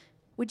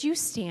Would you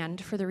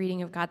stand for the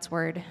reading of God's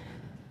word?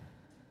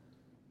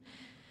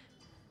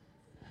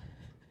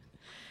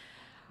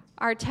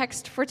 Our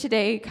text for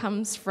today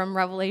comes from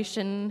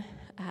Revelation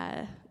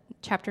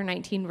chapter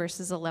 19,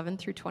 verses 11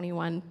 through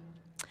 21.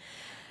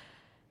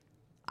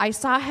 I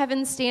saw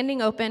heaven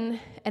standing open,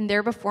 and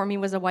there before me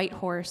was a white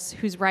horse,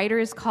 whose rider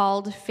is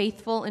called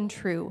Faithful and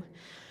True.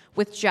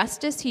 With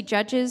justice he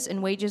judges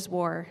and wages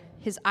war.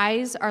 His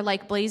eyes are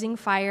like blazing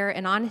fire,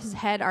 and on his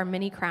head are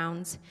many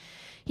crowns.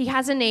 He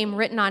has a name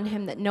written on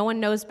him that no one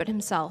knows but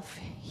himself.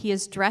 He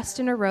is dressed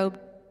in a robe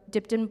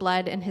dipped in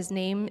blood, and his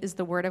name is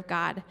the Word of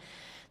God.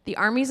 The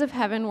armies of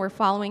heaven were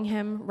following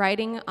him,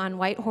 riding on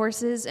white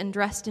horses and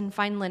dressed in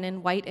fine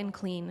linen, white and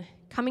clean.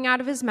 Coming out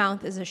of his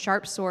mouth is a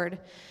sharp sword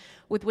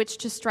with which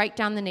to strike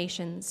down the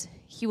nations.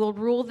 He will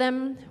rule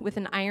them with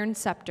an iron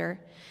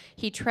scepter.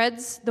 He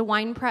treads the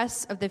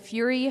winepress of the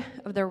fury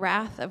of the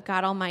wrath of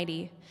God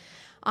Almighty.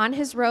 On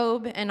his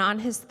robe and on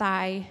his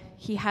thigh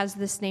he has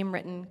this name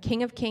written,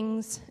 King of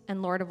Kings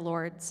and Lord of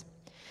Lords.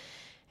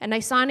 And I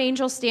saw an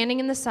angel standing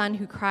in the sun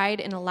who cried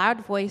in a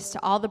loud voice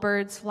to all the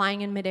birds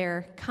flying in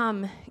midair,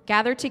 Come,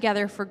 gather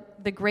together for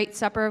the great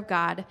supper of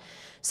God,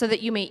 so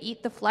that you may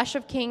eat the flesh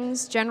of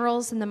kings,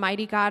 generals, and the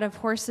mighty God of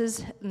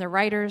horses and the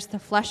riders, the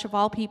flesh of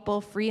all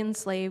people, free and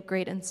slave,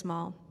 great and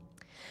small.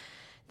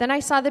 Then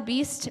I saw the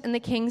beast and the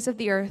kings of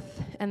the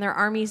earth and their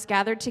armies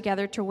gathered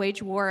together to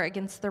wage war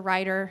against the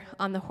rider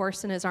on the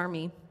horse and his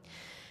army.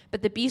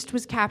 But the beast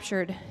was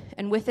captured,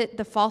 and with it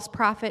the false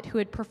prophet who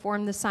had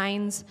performed the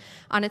signs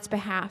on its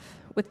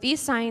behalf. With these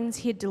signs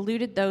he had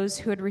deluded those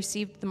who had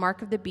received the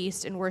mark of the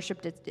beast and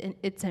worshipped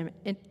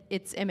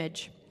its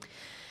image.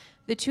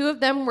 The two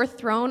of them were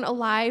thrown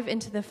alive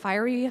into the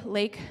fiery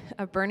lake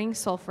of burning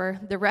sulfur.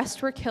 The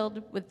rest were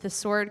killed with the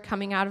sword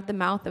coming out of the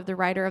mouth of the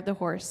rider of the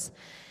horse.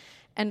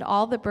 And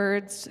all the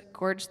birds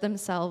gorged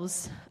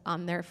themselves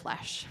on their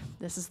flesh.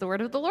 This is the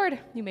word of the Lord.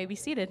 You may be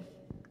seated.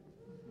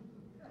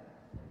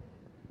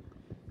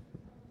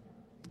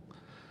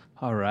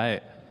 All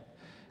right.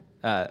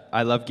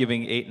 I love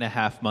giving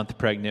 8.5-month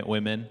pregnant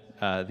women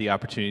the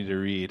opportunity to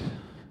read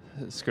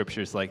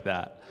scriptures like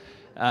that.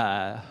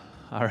 All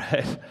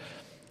right.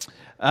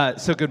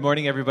 So good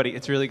morning, everybody.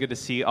 It's really good to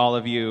see all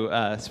of you,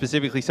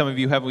 specifically some of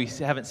you we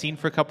haven't seen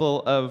for a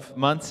couple of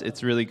months.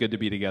 It's really good to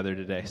be together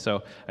today.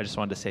 So I just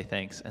wanted to say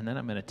thanks. And then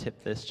I'm going to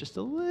tip this just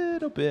a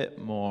little bit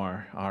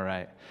more. All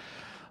right.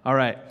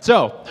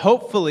 So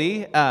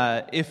hopefully,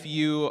 if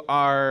you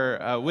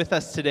are with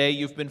us today,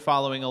 you've been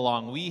following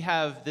along. We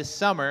have this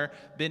summer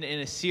been in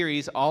a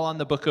series all on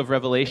the book of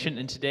Revelation,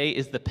 and today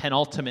is the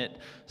penultimate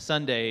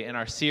Sunday in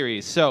our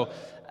series. So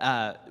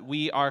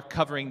we are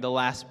covering the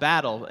last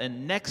battle,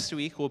 and next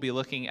week we'll be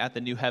looking at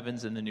the new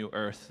heavens and the new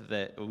earth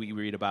that we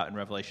read about in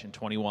Revelation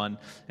 21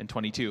 and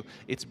 22.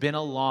 It's been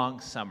a long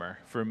summer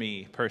for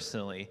me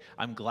personally.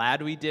 I'm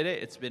glad we did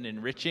it. It's been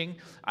enriching.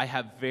 I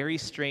have very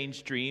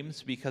strange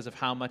dreams because of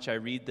how much I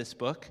read this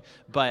book,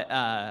 but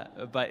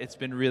it's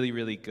been really,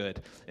 really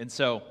good. And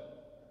so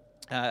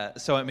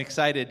I'm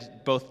excited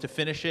both to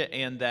finish it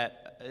and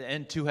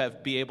to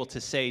be able to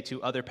say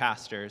to other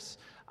pastors,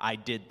 I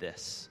did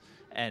this.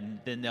 And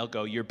then they'll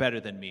go, you're better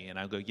than me. And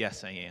I'll go,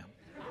 yes, I am.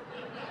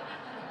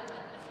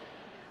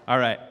 All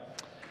right.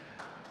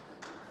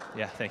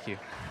 Yeah, thank you.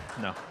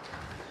 No.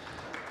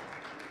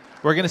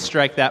 We're going to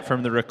strike that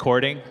from the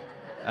recording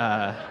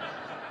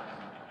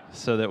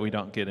so that we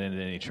don't get into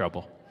any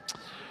trouble.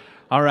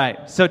 All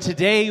right. So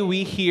today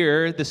we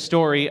hear the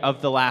story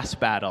of the last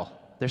battle.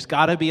 There's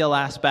got to be a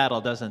last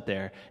battle, doesn't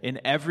there? In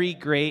every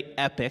great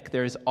epic,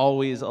 there's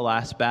always a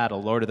last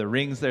battle. Lord of the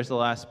Rings, there's a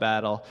last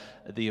battle.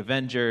 The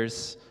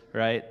Avengers,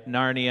 right?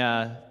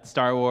 Narnia,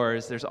 Star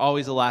Wars, there's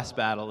always a last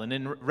battle. And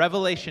in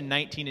Revelation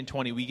 19 and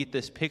 20, we get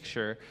this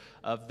picture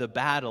of the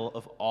battle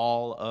of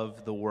all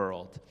of the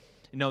world.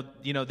 You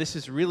know, this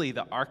is really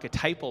the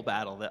archetypal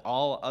battle that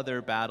all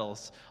other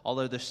battles, all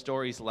other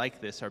stories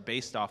like this are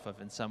based off of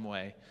in some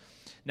way.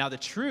 Now, the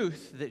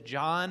truth that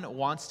John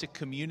wants to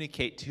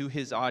communicate to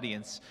his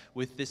audience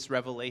with this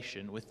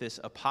revelation, with this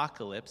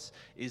apocalypse,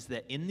 is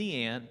that in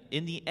the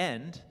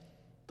end,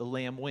 the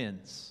Lamb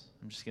wins.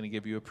 I'm just going to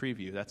give you a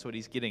preview. That's what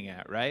he's getting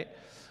at, right?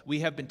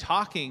 We have been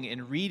talking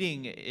and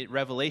reading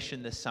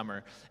Revelation this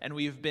summer, and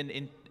we've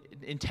been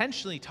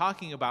intentionally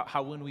talking about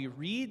how when we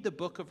read the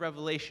book of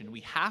Revelation,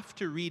 we have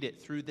to read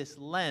it through this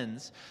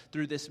lens,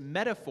 through this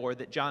metaphor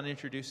that John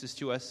introduces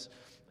to us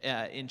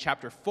in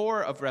chapter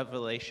 4 of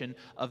Revelation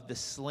of the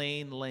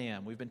slain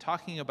lamb. We've been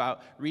talking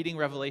about reading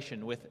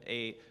Revelation with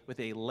a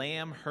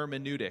lamb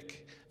hermeneutic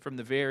from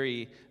the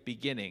very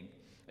beginning.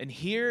 And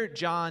here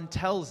John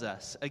tells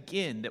us,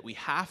 again, that we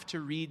have to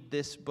read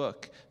this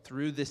book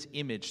through this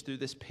image, through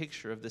this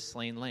picture of the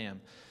slain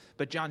lamb.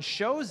 But John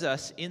shows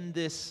us in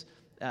this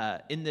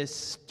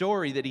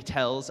story that he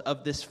tells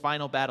of this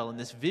final battle, in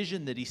this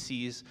vision that he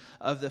sees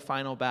of the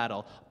final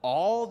battle,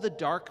 all the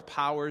dark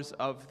powers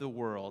of the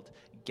world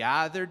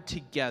gathered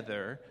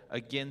together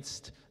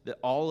against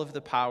all of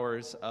the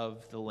powers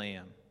of the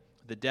Lamb.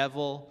 The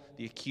devil,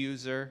 the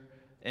accuser,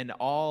 and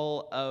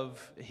all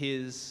of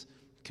his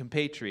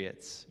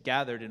compatriots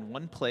gathered in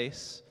one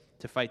place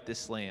to fight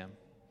this lamb.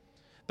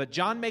 But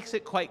John makes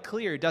it quite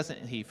clear,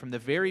 doesn't he, from the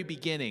very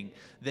beginning,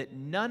 that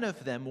none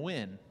of them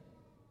win.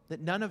 That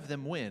none of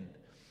them win.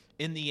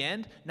 In the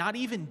end, not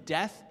even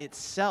death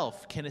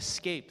itself can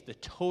escape the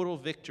total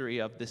victory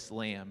of this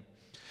lamb.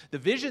 The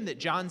vision that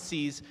John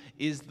sees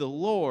is the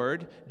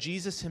Lord,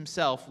 Jesus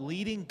himself,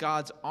 leading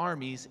God's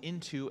armies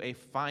into a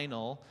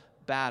final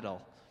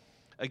battle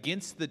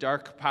against the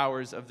dark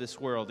powers of this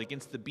world,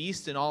 against the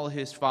beast and all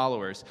his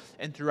followers.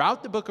 And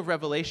throughout the book of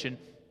Revelation,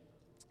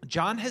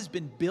 John has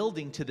been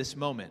building to this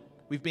moment.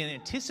 We've been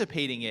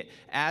anticipating it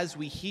as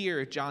we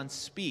hear John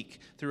speak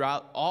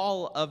throughout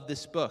all of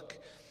this book.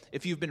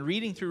 If you've been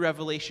reading through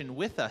Revelation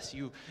with us,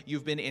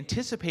 you've been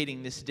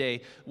anticipating this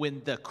day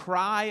when the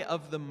cry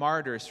of the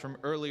martyrs from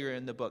earlier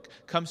in the book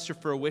comes to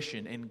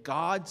fruition and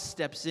God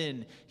steps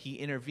in, he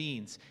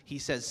intervenes. He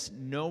says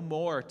no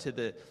more to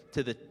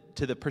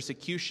the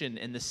persecution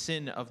and the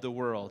sin of the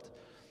world.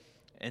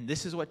 And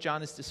this is what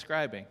John is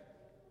describing.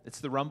 It's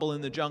the rumble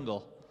in the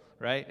jungle.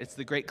 Right? It's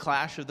the great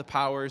clash of the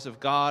powers of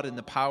God and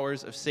the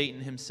powers of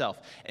Satan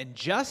himself. And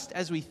just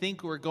as we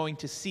think we're going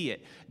to see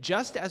it,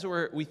 just as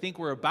we think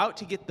we're about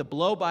to get the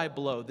blow by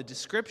blow, the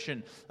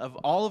description of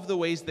all of the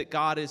ways that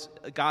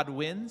God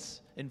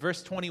wins, in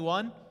verse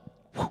 21,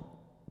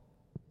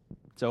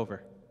 it's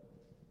over.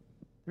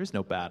 There is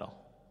no battle.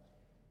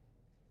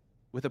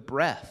 With a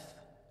breath,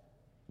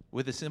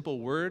 with a simple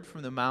word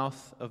from the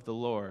mouth of the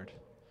Lord,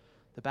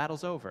 the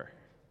battle's over.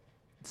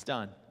 It's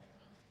done.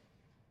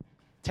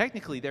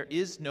 Technically, there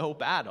is no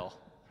battle,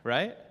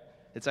 right?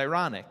 It's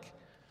ironic.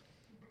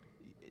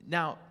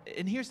 Now,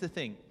 and here's the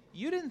thing.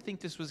 You didn't think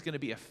this was going to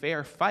be a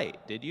fair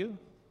fight, did you?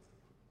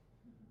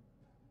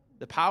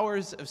 The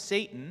powers of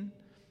Satan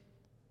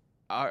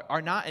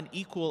are not an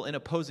equal and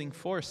opposing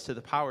force to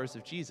the powers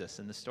of Jesus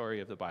in the story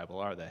of the Bible,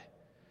 are they?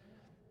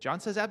 John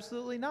says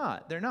absolutely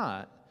not. They're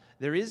not.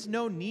 There is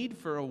no need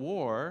for a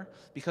war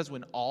because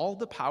when all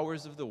the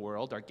powers of the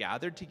world are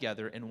gathered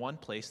together in one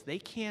place, they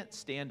can't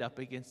stand up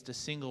against a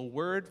single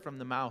word from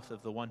the mouth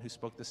of the one who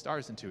spoke the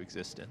stars into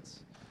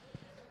existence.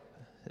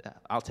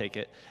 I'll take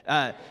it.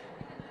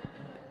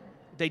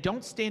 They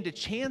don't stand a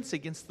chance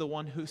against the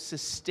one who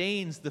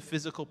sustains the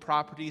physical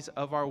properties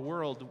of our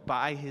world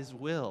by his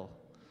will.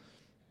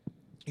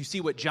 You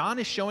see, what John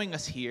is showing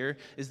us here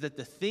is that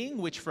the thing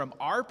which from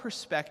our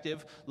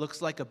perspective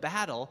looks like a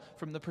battle,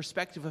 from the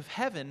perspective of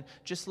heaven,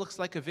 just looks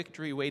like a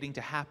victory waiting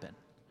to happen.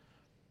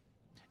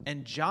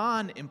 And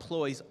John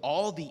employs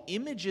all the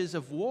images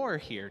of war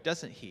here,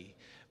 doesn't he?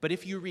 But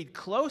if you read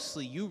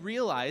closely, you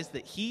realize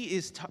that he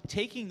is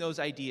taking those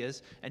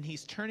ideas and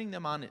he's turning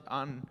them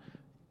on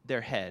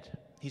their head.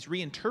 He's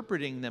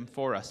reinterpreting them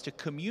for us to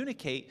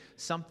communicate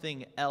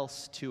something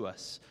else to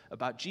us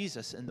about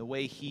Jesus and the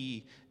way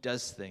he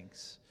does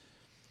things.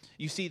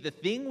 You see, the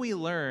thing we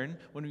learn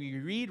when we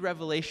read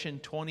Revelation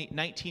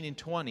 19 and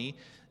 20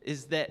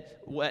 is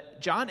that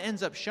what John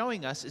ends up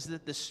showing us is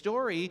that the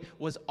story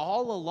was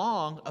all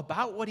along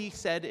about what he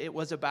said it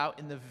was about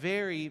in the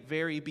very,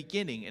 very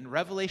beginning. In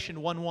Revelation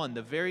 1:1,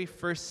 the very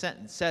first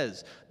sentence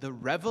says, the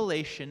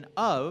revelation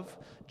of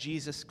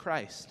Jesus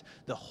Christ.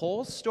 The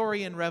whole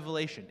story in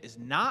Revelation is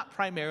not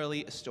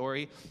primarily a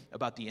story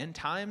about the end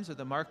times or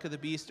the mark of the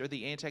beast or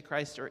the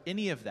Antichrist or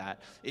any of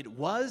that. It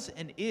was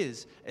and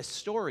is a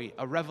story,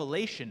 a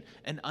revelation,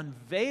 an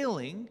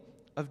unveiling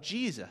of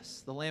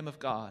Jesus, the Lamb of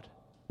God.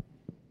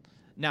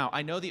 Now,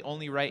 I know the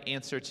only right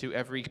answer to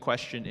every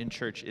question in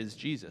church is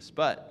Jesus,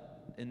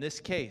 but in this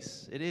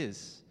case, it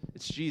is.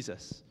 It's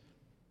Jesus.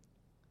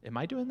 Am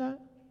I doing that?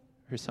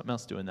 Or is something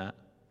else doing that?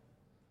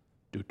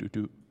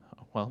 Do.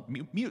 Well,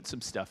 mute some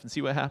stuff and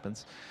see what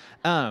happens.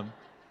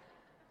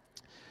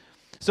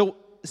 So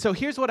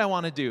here's what I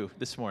want to do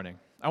this morning.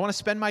 I want to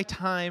spend my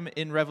time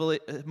in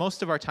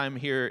most of our time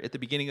here at the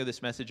beginning of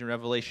this message in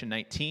Revelation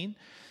 19.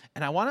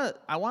 And I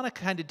want to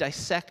kind of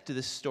dissect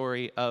this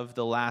story of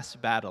the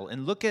last battle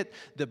and look at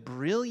the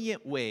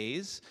brilliant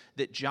ways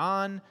that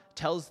John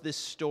tells this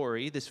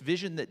story, this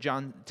vision that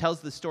John tells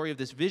the story of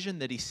this vision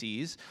that he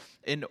sees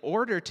in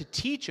order to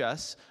teach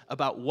us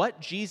about what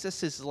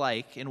Jesus is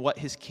like and what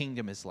his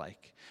kingdom is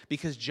like.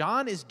 Because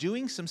John is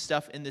doing some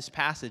stuff in this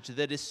passage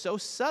that is so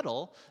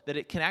subtle that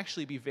it can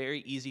actually be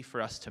very easy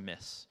for us to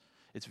miss.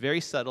 It's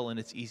very subtle and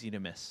it's easy to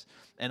miss.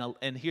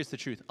 And here's the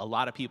truth. A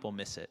lot of people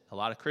miss it. A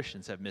lot of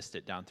Christians have missed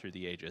it down through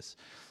the ages.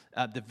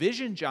 The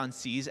vision John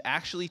sees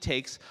actually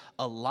takes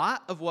a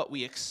lot of what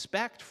we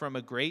expect from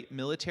a great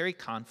military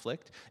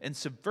conflict and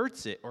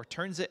subverts it or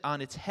turns it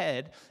on its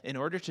head in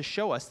order to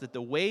show us that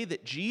the way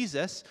that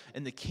Jesus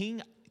and the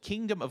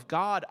kingdom of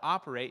God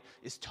operate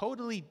is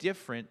totally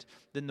different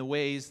than the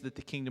ways that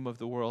the kingdom of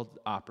the world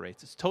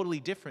operates. It's totally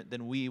different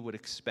than we would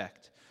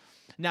expect.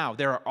 Now,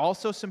 there are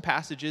also some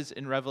passages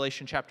in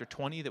Revelation chapter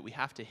 20 that we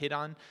have to hit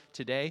on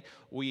today.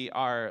 We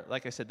are,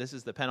 like I said, this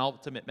is the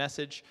penultimate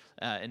message,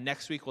 and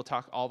next week we'll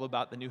talk all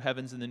about the new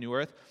heavens and the new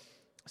earth.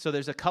 So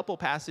there's a couple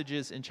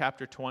passages in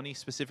chapter 20,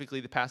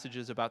 specifically the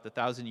passages about the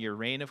 1,000-year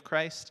reign of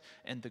Christ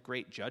and the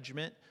great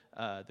judgment,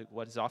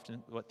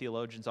 what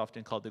theologians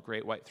often call the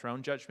great white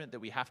throne judgment, that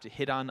we have to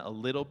hit on a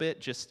little bit,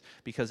 just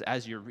because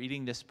as you're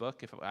reading this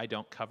book, if I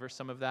don't cover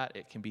some of that,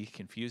 it can be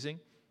confusing.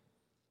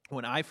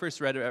 When I first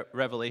read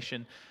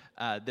Revelation,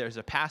 there's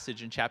a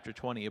passage in chapter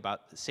 20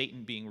 about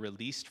Satan being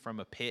released from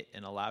a pit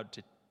and allowed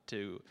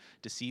to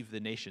deceive the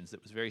nations.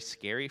 That was very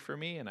scary for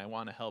me, and I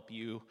want to help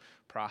you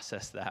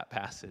process that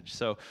passage.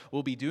 So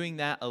we'll be doing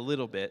that a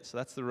little bit. So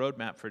that's the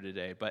roadmap for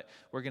today. But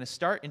we're going to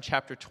start in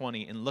chapter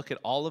 20 and look at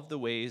all of the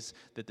ways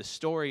that the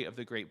story of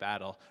the great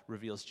battle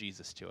reveals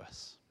Jesus to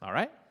us. All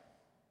right?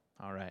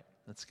 All right.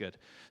 That's good.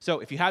 So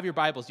if you have your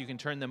Bibles, you can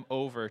turn them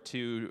over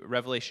to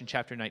Revelation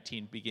chapter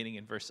 19, beginning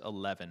in verse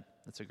 11.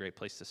 That's a great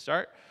place to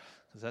start,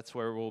 because that's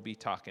where we'll be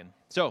talking.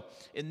 So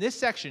in this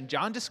section,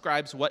 John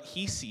describes what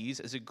he sees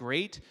as a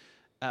great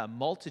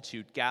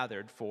multitude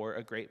gathered for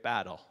a great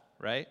battle,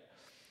 right?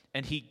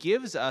 And he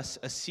gives us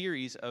a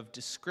series of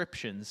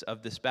descriptions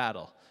of this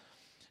battle.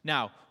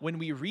 Now, when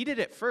we read it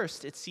at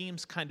first, it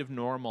seems kind of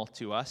normal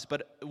to us,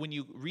 but when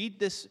you read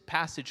this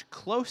passage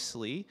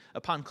closely,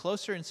 upon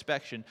closer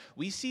inspection,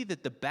 we see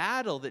that the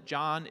battle that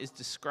John is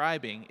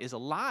describing is a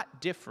lot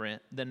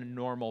different than a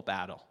normal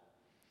battle.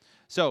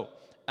 So,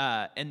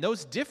 and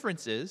those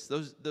differences,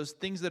 those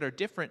things that are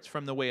different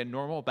from the way a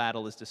normal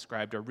battle is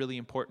described, are really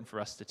important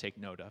for us to take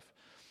note of.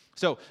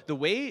 So the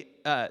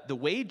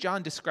way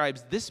John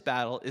describes this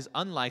battle is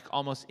unlike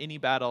almost any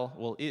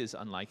battle, is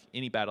unlike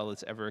any battle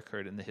that's ever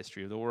occurred in the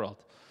history of the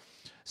world.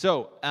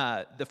 So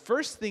the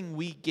first thing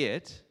we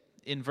get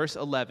in verse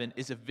 11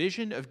 is a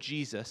vision of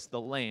Jesus, the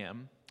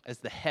Lamb, as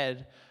the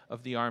head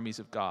of the armies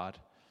of God.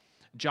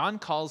 John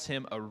calls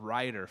him a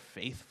rider,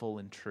 faithful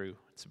and true.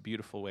 It's a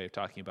beautiful way of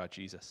talking about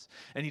Jesus.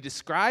 And he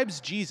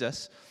describes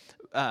Jesus,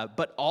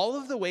 but all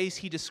of the ways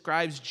he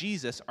describes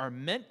Jesus are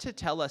meant to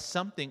tell us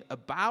something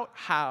about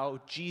how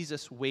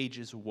Jesus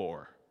wages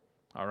war.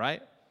 All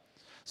right?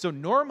 So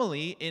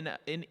normally, in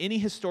any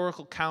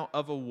historical account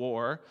of a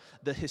war,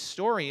 the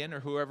historian, or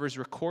whoever is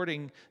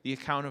recording the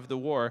account of the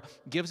war,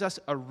 gives us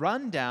a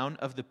rundown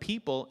of the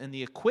people and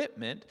the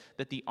equipment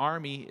that the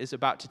army is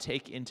about to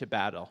take into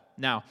battle.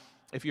 Now,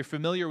 if you're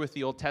familiar with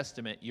the Old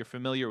Testament, you're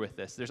familiar with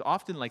this. There's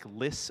often like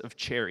lists of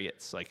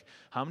chariots, like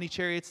how many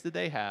chariots did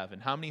they have,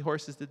 and how many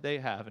horses did they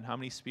have, and how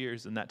many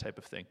spears, and that type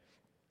of thing.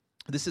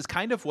 This is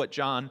kind of what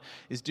John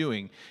is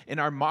doing. In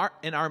our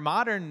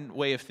modern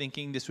way of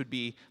thinking, this would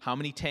be how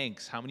many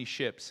tanks, how many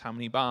ships, how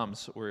many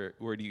bombs were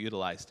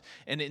utilized.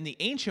 And in the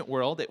ancient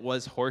world, it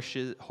was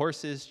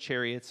horses,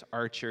 chariots,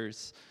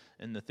 archers,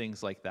 and the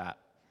things like that.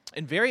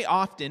 And very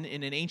often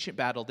in an ancient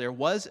battle, there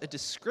was a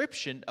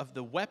description of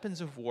the weapons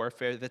of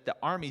warfare that the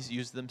armies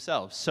used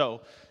themselves.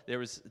 So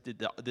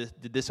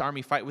did this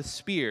army fight with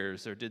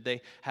spears, or did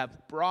they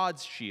have broad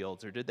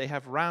shields, or did they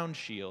have round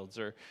shields,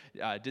 or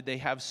did they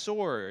have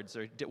swords,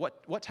 or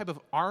what type of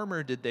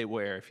armor did they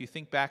wear? If you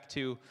think back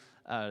to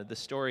the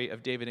story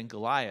of David and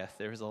Goliath,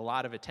 there was a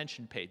lot of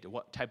attention paid to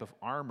what type of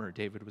armor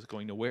David was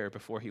going to wear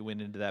before he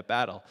went into that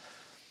battle.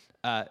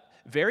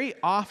 Very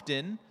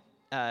often,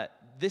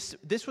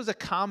 this was a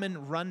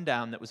common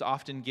rundown that was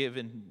often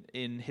given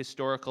in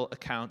historical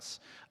accounts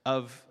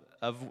of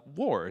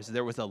wars.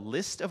 There was a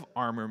list of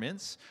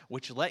armaments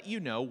which let you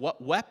know what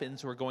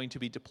weapons were going to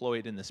be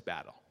deployed in this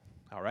battle.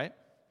 All right?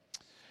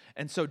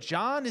 And so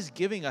John is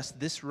giving us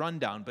this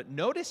rundown, but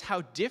notice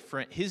how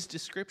different his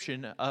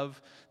description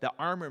of the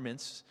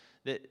armaments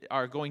that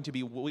are going to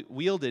be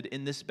wielded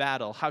in this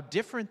battle, how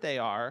different they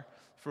are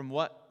from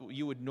what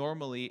you would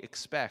normally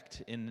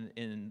expect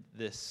in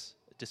this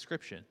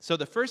description. So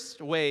the first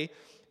way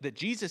that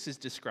Jesus is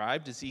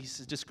described is he's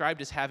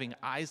described as having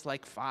eyes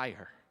like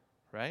fire,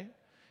 right?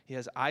 He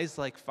has eyes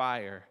like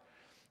fire.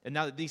 And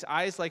now these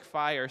eyes like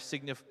fire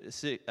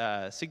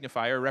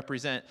signify or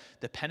represent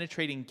the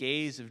penetrating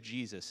gaze of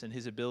Jesus and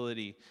his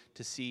ability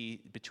to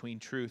see between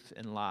truth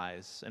and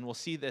lies. And we'll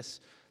see this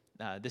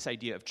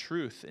idea of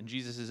truth and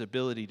Jesus'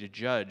 ability to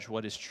judge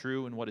what is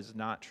true and what is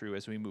not true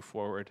as we move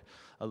forward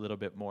a little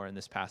bit more in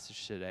this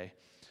passage today.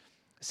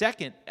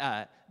 Second,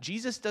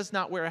 Jesus does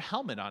not wear a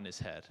helmet on his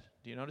head.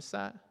 Do you notice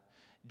that?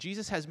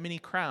 Jesus has many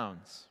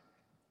crowns,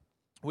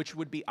 which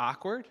would be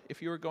awkward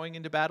if you were going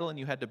into battle and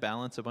you had to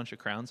balance a bunch of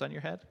crowns on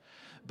your head.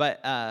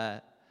 But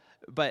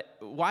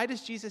why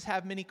does Jesus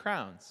have many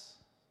crowns?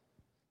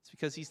 It's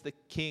because he's the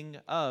King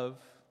of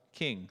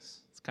Kings.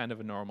 It's kind of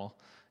a normal,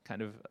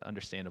 kind of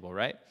understandable,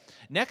 right?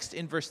 Next,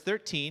 in verse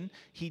 13,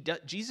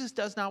 Jesus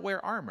does not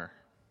wear armor.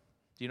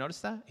 Do you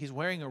notice that? He's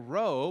wearing a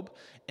robe,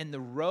 and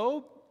the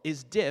robe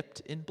is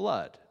dipped in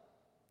blood.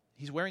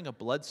 He's wearing a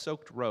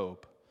blood-soaked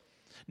robe.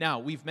 Now,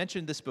 we've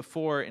mentioned this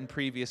before in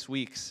previous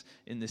weeks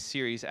in this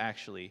series,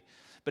 actually.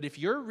 But if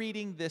you're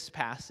reading this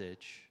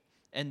passage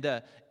and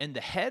the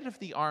head of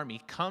the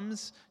army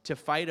comes to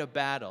fight a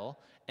battle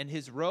and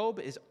his robe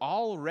is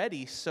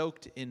already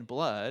soaked in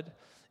blood,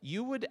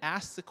 you would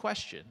ask the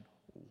question,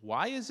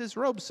 why is his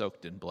robe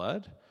soaked in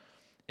blood?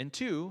 And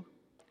two,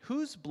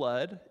 whose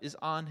blood is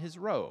on his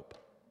robe?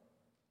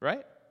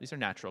 Right? These are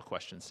natural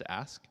questions to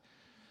ask.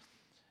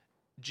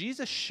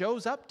 Jesus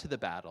shows up to the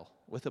battle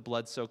with a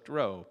blood-soaked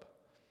robe.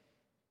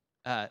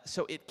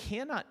 So it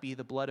cannot be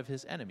the blood of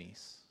his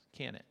enemies,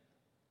 can it?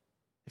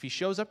 If he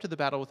shows up to the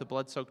battle with a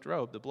blood-soaked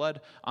robe, the blood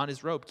on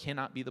his robe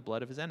cannot be the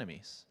blood of his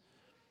enemies.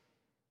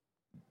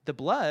 The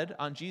blood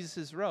on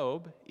Jesus'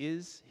 robe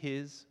is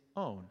his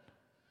own,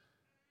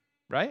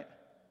 right?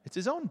 It's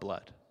his own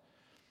blood.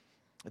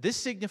 This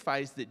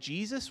signifies that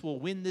Jesus will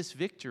win this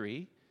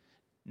victory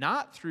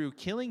not through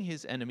killing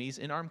his enemies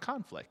in armed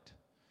conflict.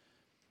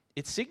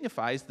 It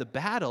signifies the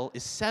battle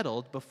is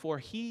settled before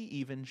he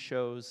even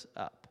shows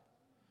up.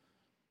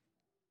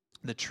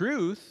 The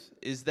truth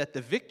is that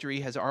the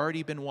victory has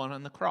already been won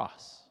on the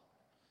cross.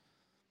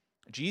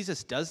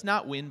 Jesus does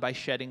not win by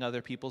shedding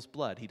other people's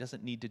blood. He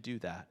doesn't need to do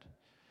that.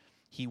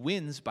 He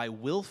wins by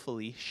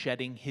willfully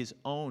shedding his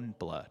own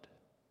blood.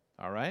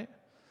 All right?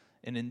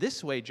 And in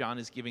this way, John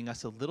is giving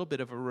us a little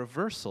bit of a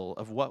reversal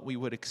of what we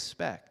would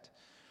expect.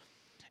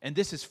 And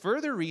this is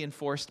further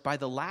reinforced by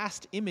the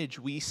last image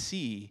we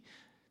see,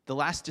 the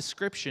last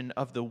description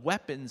of the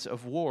weapons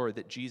of war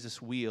that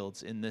Jesus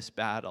wields in this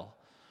battle.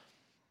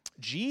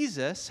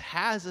 Jesus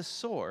has a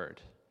sword,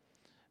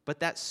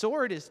 but that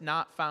sword is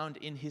not found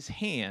in his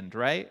hand,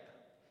 right?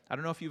 I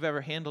don't know if you've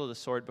ever handled a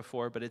sword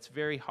before, but it's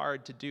very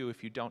hard to do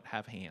if you don't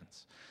have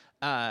hands.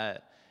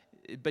 But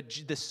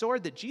the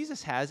sword that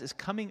Jesus has is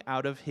coming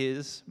out of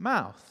his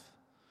mouth,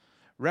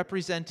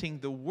 representing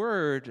the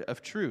word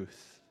of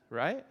truth,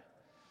 right?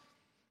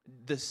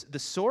 The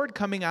sword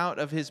coming out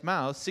of his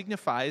mouth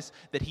signifies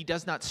that he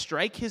does not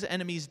strike his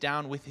enemies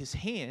down with his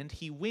hand.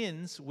 He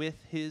wins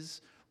with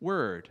his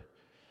word.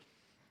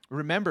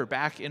 Remember,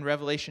 back in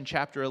Revelation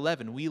chapter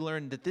 11, we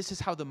learned that this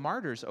is how the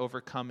martyrs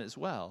overcome as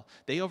well.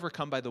 They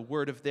overcome by the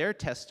word of their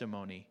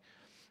testimony.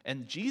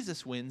 And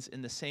Jesus wins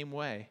in the same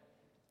way.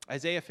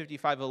 Isaiah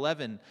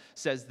 55:11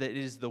 says that it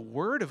is the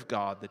word of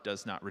God that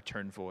does not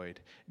return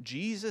void.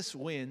 Jesus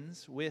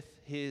wins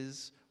with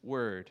his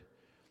word.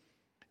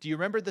 Do you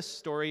remember the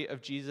story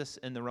of Jesus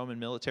and the Roman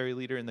military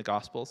leader in the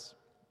Gospels?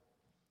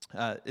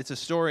 It's a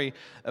story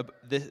of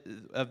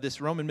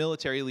this Roman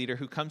military leader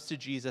who comes to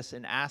Jesus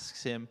and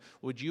asks him,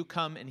 "Would you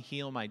come and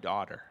heal my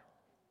daughter?"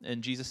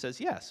 And Jesus says,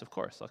 "Yes, of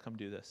course, I'll come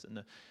do this."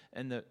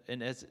 And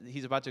as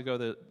he's about to go,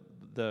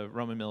 the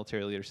Roman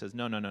military leader says,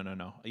 "No,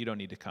 you don't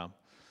need to come.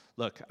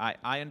 Look,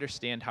 I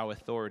understand how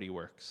authority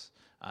works.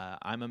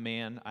 I'm a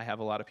man. I have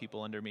a lot of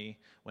people under me.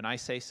 When I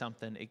say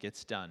something, it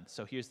gets done.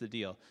 So here's the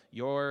deal.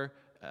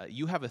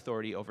 You have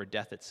authority over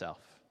death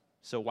itself.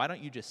 So why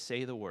don't you just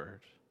say the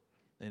word,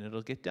 and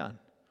it'll get done?"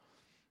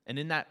 And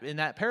in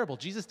that parable,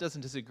 Jesus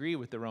doesn't disagree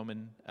with the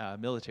Roman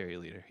military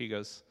leader. He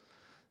goes,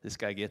 "This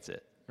guy gets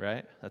it,"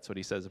 right? That's what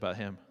he says about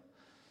him.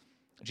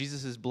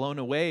 Jesus is blown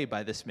away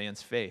by this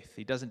man's faith.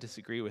 He doesn't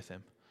disagree with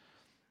him.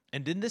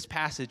 And in this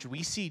passage,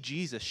 we see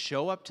Jesus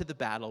show up to the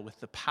battle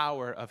with the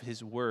power of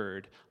his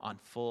word on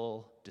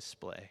full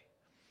display.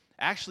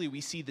 Actually,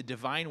 we see the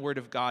divine word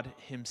of God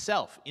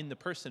himself in the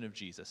person of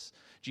Jesus.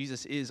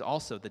 Jesus is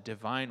also the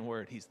divine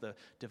word. He's the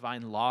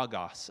divine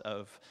logos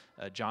of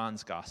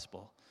John's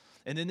gospel.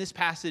 And in this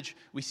passage,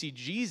 we see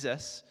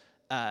Jesus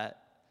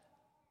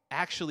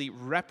actually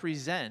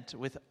represent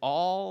with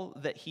all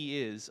that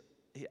he is.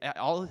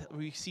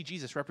 We see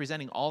Jesus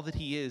representing all that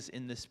he is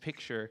in this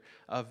picture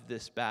of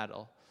this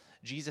battle.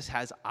 Jesus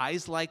has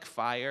eyes like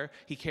fire.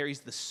 He carries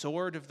the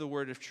sword of the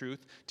word of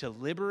truth to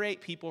liberate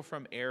people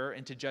from error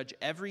and to judge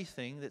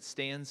everything that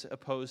stands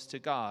opposed to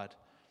God.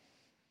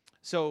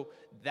 So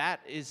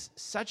that is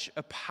such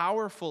a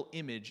powerful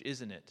image,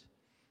 isn't it?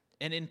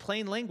 And in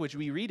plain language,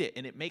 we read it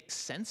and it makes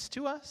sense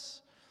to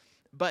us.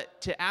 But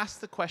to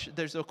ask the question,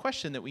 there's a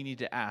question that we need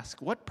to ask.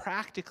 What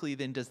practically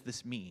then does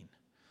this mean?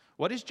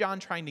 What is John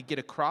trying to get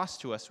across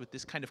to us with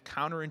this kind of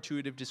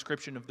counterintuitive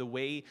description of the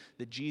way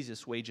that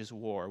Jesus wages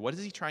war? What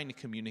is he trying to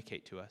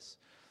communicate to us?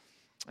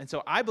 And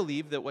so I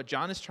believe that what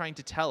John is trying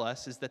to tell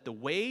us is that the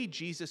way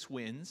Jesus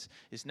wins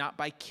is not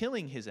by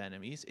killing his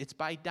enemies, it's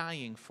by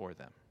dying for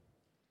them.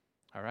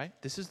 All right?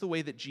 This is the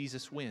way that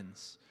Jesus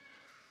wins.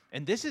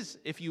 And this is,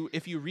 if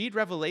you read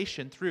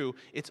Revelation through,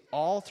 it's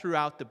all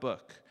throughout the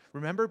book.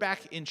 Remember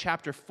back in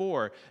chapter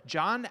 4,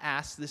 John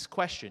asks this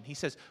question. He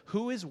says,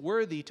 "Who is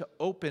worthy to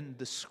open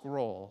the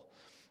scroll?"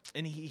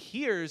 And he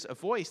hears a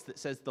voice that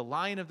says, "The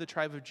Lion of the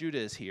tribe of Judah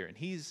is here," and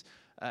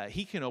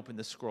he can open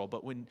the scroll.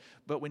 But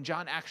when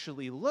John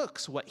actually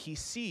looks, what he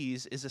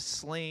sees is a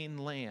slain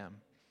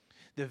lamb.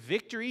 The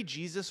victory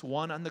Jesus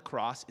won on the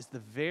cross is the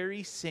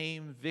very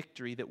same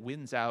victory that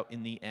wins out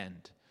in the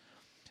end.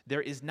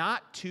 There is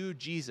not two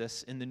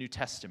Jesus in the New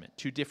Testament,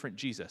 two different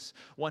Jesus.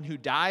 One who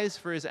dies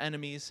for his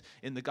enemies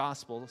in the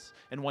Gospels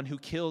and one who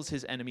kills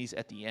his enemies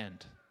at the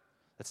end.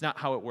 That's not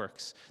how it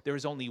works. There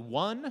is only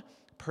one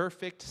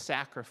perfect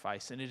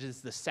sacrifice, and it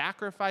is the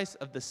sacrifice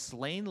of the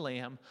slain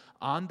lamb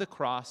on the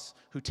cross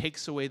who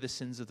takes away the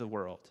sins of the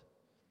world.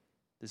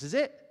 This is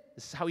it.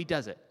 This is how he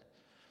does it.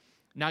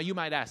 Now you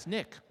might ask,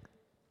 "Nick,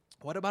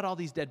 what about all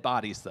these dead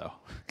bodies though?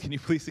 Can you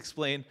please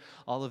explain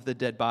all of the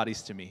dead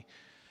bodies to me?"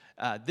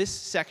 This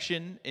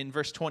section in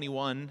verse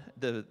 21,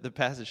 the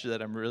passage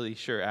that I'm really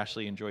sure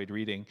Ashley enjoyed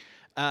reading,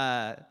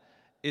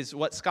 is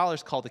what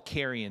scholars call the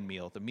carrion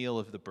meal, the meal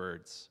of the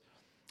birds.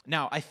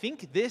 Now, I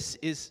think this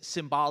is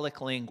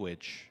symbolic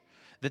language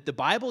that the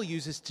Bible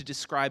uses to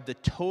describe the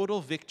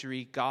total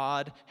victory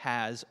God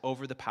has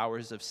over the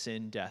powers of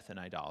sin, death, and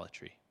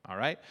idolatry. All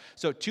right?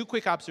 So 2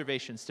 quick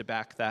observations to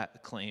back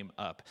that claim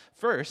up.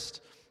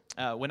 First,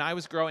 when I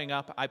was growing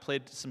up, I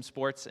played some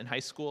sports in high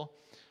school.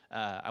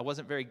 I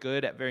wasn't very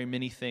good at very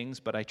many things,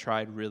 but I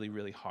tried really,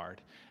 really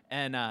hard.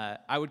 And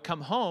I would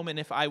come home, and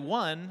if I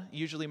won,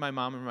 usually my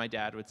mom or my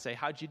dad would say,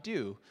 "How'd you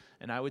do?"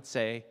 And I would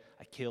say,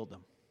 "I killed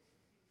him.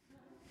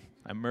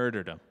 I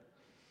murdered him.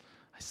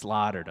 I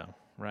slaughtered him,"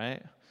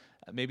 right?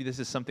 Maybe this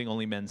is something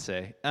only men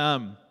say.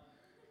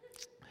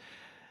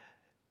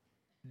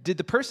 Did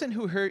the person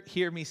who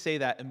hear me say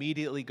that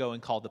immediately go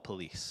and call the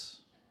police?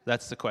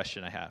 That's the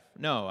question I have.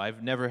 No,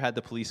 I've never had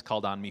the police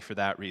called on me for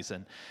that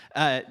reason.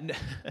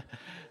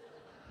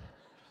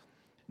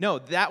 No,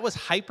 that was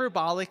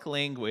hyperbolic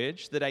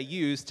language that I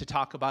used to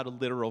talk about a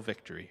literal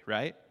victory,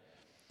 right?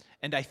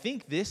 And I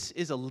think this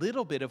is a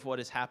little bit of what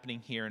is happening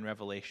here in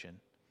Revelation.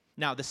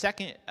 Now, the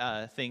second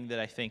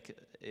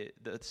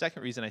the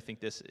second reason I think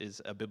this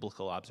is a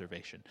biblical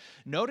observation.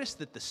 Notice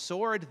that the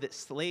sword that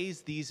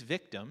slays these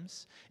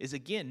victims is,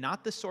 again,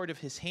 not the sword of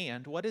his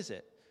hand. What is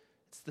it?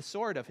 It's the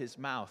sword of his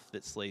mouth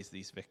that slays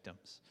these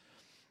victims,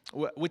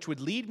 which would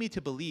lead me to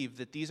believe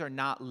that these are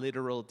not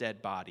literal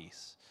dead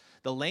bodies.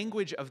 The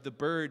language of the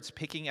birds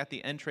picking at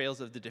the entrails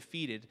of the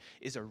defeated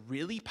is a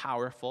really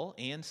powerful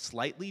and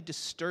slightly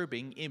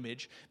disturbing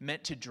image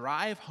meant to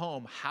drive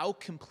home how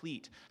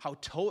complete, how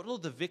total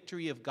the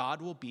victory of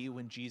God will be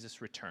when Jesus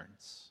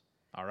returns.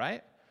 All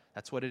right?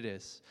 That's what it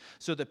is.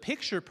 So the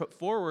picture put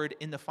forward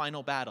in the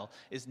final battle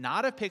is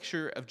not a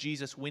picture of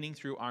Jesus winning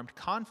through armed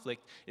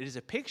conflict. It is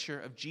a picture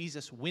of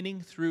Jesus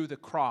winning through the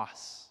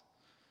cross.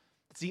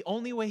 It's the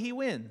only way he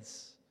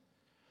wins.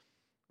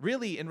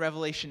 Really, in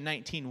Revelation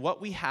 19, what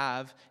we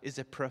have is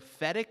a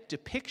prophetic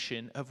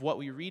depiction of what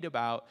we read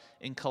about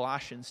in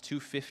Colossians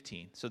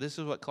 2:15. So this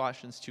is what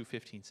Colossians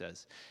 2:15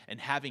 says. "And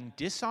having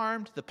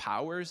disarmed the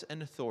powers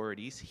and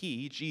authorities,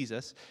 he,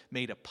 Jesus,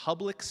 made a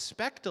public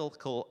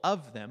spectacle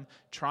of them,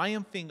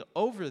 triumphing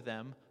over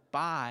them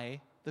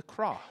by the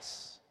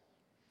cross."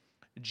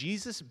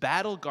 Jesus'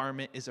 battle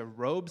garment is a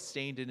robe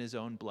stained in his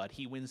own blood.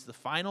 He wins the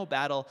final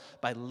battle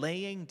by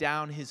laying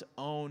down his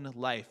own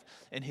life.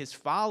 And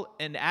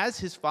as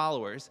his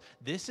followers,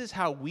 this is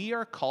how we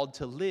are called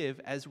to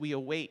live as we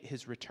await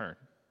his return.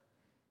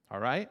 All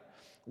right?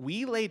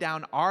 We lay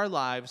down our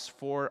lives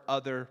for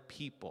other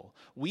people.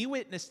 We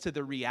witness to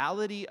the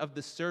reality of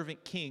the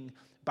servant king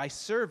by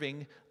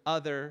serving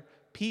other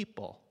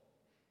people.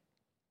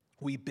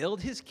 We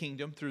build his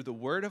kingdom through the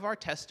word of our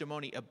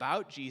testimony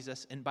about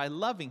Jesus and by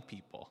loving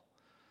people.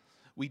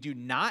 We do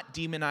not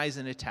demonize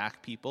and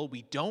attack people.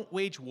 We don't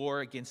wage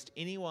war against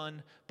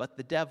anyone but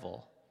the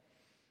devil.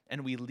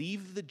 And we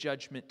leave the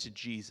judgment to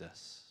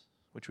Jesus,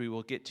 which we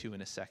will get to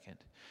in a second,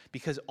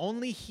 because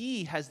only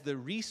he has the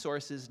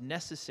resources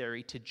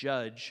necessary to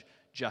judge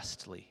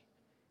justly.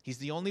 He's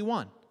the only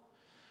one.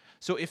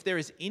 So if there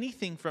is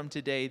anything from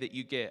today that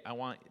you get, I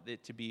want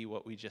it to be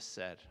what we just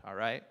said, all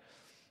right?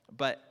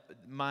 But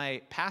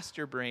my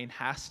pastor brain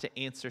has to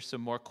answer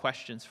some more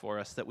questions for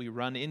us that we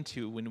run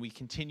into when we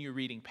continue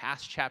reading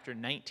past chapter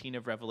 19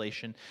 of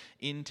Revelation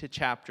into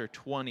chapter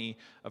 20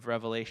 of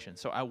Revelation.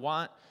 So I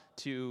want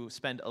to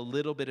spend a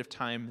little bit of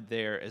time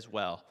there as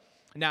well.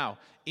 Now,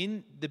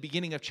 in the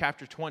beginning of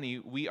chapter 20,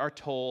 we are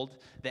told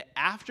that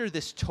after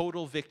this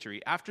total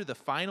victory, after the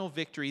final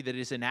victory that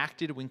is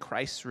enacted when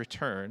Christ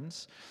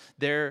returns,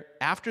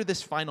 after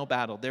this final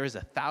battle, there is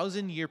a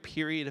 1,000-year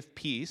period of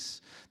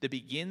peace that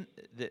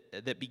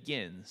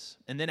begins.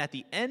 And then at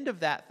the end of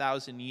that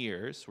 1,000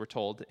 years, we're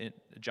told,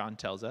 John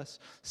tells us,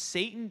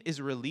 Satan is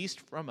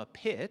released from a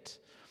pit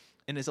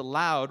and is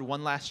allowed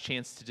one last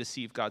chance to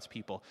deceive God's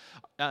people.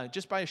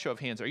 Just by a show of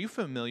hands, are you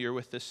familiar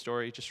with this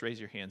story? Just raise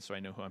your hand so I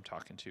know who I'm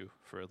talking to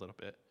for a little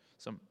bit.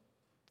 Some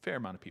fair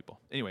amount of people.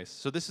 Anyways,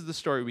 so this is the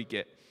story we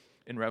get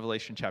in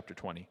Revelation chapter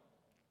 20.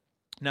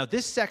 Now,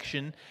 this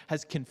section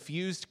has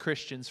confused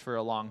Christians for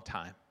a long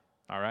time.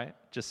 All right?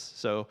 Just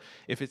so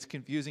if it's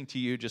confusing to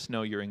you, just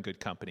know you're in good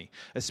company.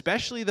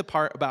 Especially the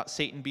part about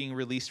Satan being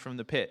released from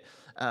the pit.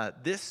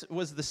 This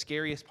was the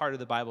scariest part of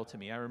the Bible to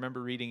me. I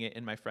remember reading it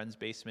in my friend's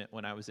basement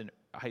when I was in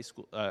high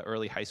school,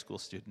 early high school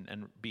student,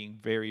 and being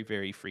very,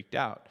 very freaked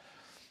out.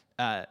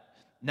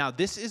 Now,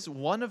 this is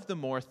one of the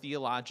more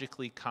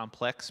theologically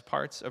complex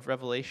parts of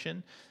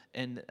Revelation,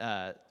 and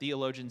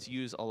theologians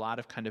use a lot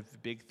of kind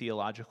of big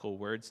theological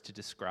words to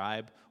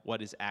describe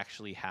what is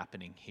actually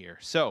happening here.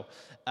 So,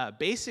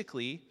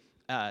 basically,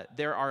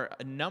 there are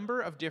a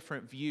number of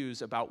different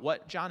views about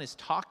what John is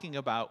talking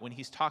about when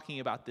he's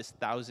talking about this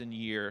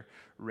 1,000-year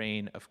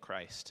reign of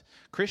Christ.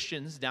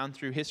 Christians down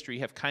through history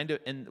have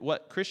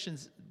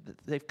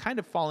they've kind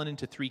of fallen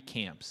into three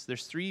camps.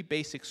 There's three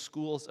basic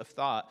schools of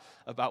thought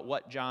about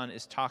what John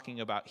is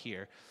talking about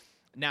here.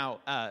 Now,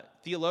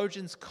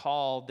 theologians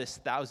call this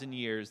 1,000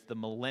 years the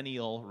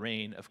millennial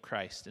reign of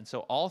Christ. And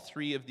so all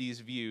three of these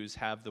views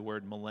have the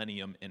word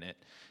millennium in it.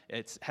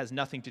 It has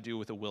nothing to do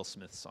with a Will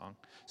Smith song.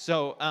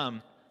 So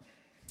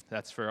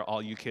that's for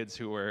all you kids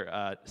who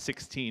were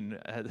 16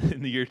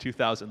 in the year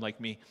 2000 like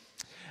me.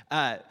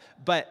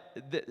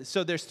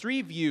 So there's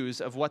three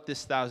views of what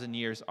this 1,000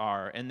 years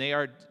are, and they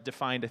are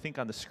defined, I think,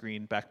 on the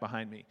screen back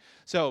behind me.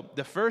 So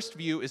the first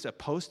view is a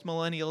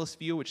post-millennialist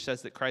view, which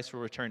says that Christ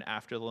will return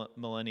after the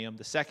millennium.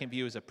 The second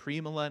view is a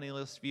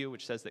premillennialist view,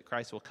 which says that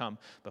Christ will come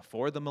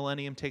before the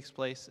millennium takes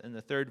place. And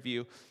the third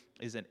view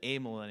is an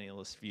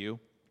amillennialist view,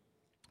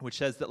 which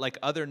says that, like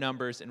other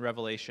numbers in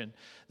Revelation,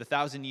 the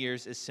 1,000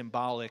 years is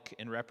symbolic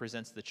and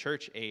represents the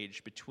church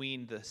age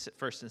between the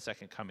first and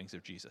second comings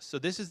of Jesus. So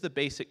this is the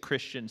basic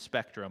Christian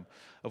spectrum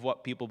of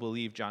what people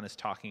believe John is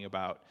talking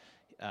about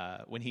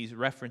when he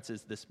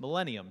references this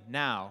millennium.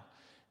 Now,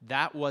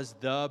 that was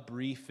the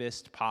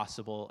briefest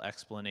possible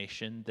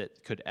explanation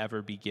that could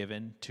ever be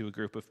given to a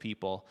group of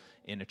people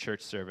in a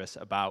church service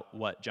about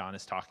what John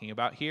is talking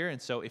about here.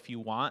 And so if you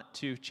want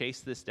to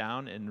chase this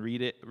down and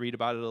read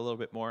about it a little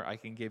bit more, I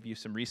can give you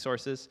some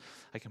resources.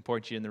 I can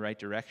point you in the right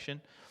direction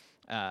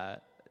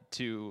to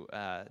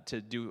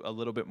do a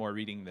little bit more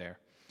reading there.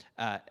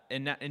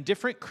 And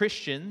different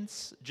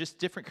Christians, just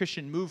different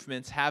Christian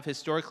movements, have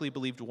historically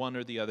believed one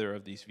or the other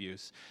of these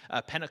views.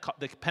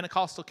 The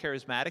Pentecostal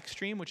charismatic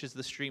stream, which is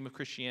the stream of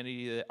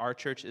Christianity that our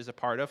church is a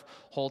part of,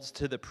 holds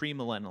to the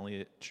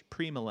premillennialist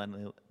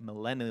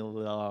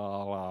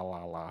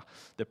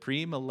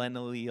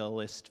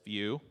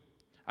view.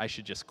 I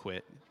should just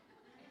quit.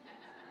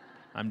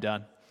 I'm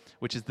done.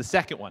 Which is the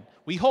second one.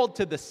 We hold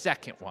to the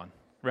second one,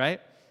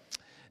 right?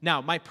 Now,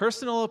 my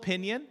personal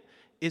opinion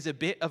is a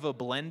bit of a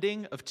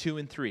blending of 2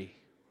 and 3,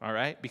 all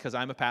right? Because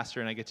I'm a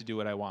pastor and I get to do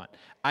what I want.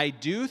 I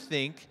do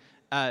think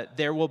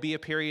there will be a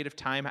period of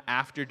time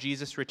after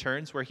Jesus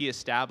returns where he's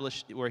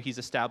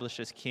established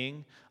as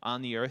king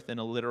on the earth in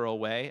a literal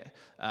way,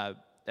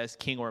 as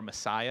king or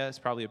Messiah is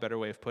probably a better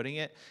way of putting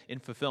it, in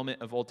fulfillment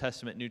of Old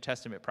Testament, New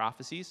Testament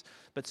prophecies.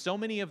 But so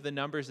many of the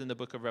numbers in the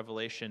book of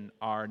Revelation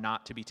are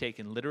not to be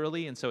taken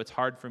literally, and so it's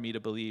hard for me to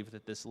believe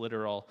that this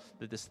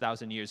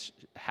 1,000 years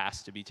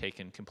has to be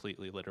taken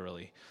completely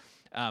literally.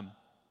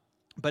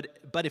 But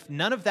if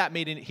none of that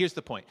here's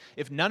the point.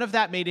 If none of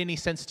that made any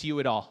sense to you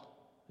at all,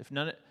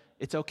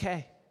 it's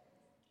okay.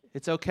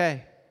 It's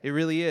okay. It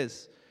really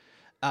is.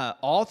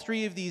 All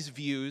three of these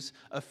views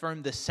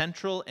affirm the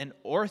central and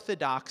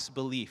orthodox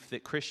belief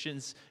that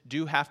Christians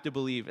do have to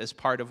believe as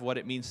part of what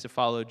it means to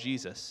follow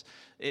Jesus.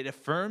 It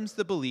affirms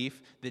the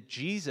belief that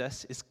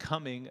Jesus is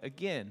coming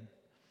again,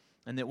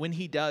 and that when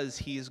he does,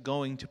 he is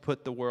going to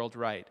put the world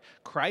right.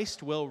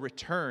 Christ will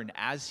return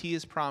as he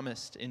is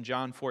promised in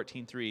John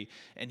 14:3,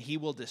 and he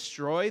will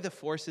destroy the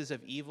forces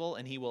of evil,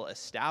 and he will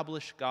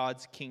establish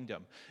God's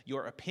kingdom.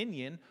 Your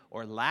opinion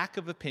or lack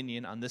of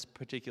opinion on this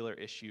particular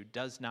issue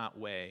does not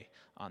weigh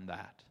on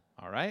that,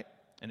 all right?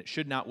 And it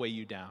should not weigh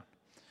you down.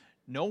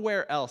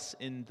 Nowhere else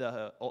in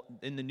the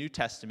New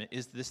Testament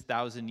is this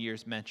 1,000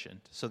 years mentioned.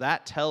 So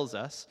that tells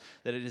us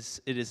that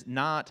it is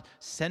not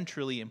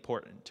centrally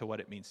important to what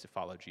it means to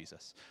follow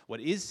Jesus. What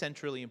is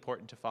centrally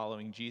important to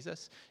following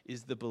Jesus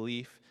is the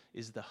belief,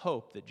 is the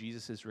hope that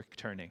Jesus is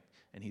returning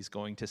and he's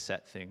going to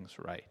set things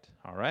right.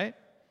 All right?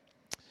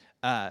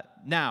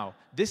 Now,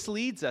 this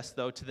leads us,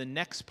 though, to the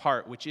next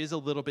part, which is a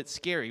little bit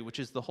scary, which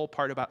is the whole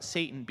part about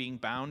Satan being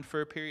bound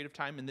for a period of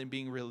time and then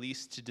being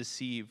released to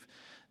deceive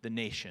the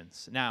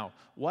nations. Now,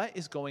 what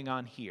is going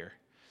on here?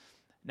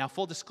 Now,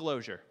 full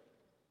disclosure,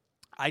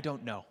 I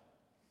don't know.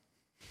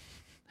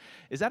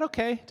 Is that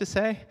okay to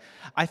say?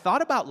 I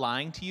thought about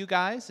lying to you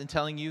guys and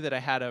telling you that I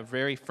had a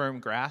very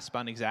firm grasp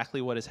on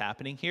exactly what is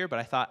happening here, but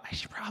I thought I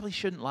probably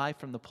shouldn't lie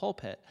from the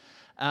pulpit.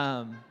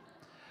 And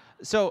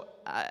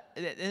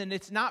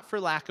it's not for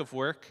lack of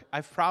work.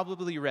 I've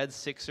probably read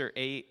 6 or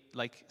 8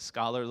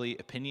 scholarly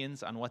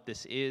opinions on what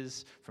this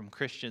is from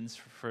Christians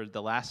for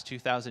the last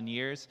 2,000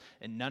 years,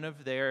 and none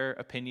of their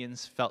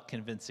opinions felt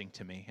convincing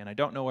to me, and I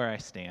don't know where I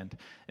stand.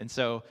 And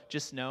so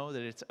just know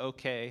that it's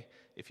okay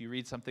if you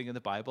read something in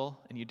the Bible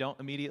and you don't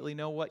immediately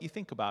know what you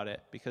think about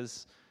it,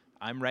 because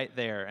I'm right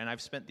there, and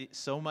I've spent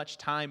so much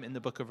time in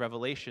the book of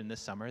Revelation this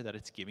summer that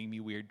it's giving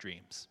me weird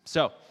dreams.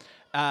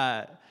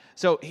 But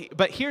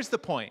here's the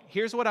point.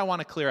 Here's what I want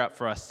to clear up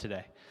for us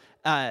today.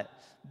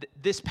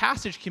 This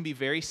passage can be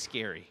very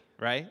scary,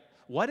 right?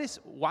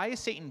 Why is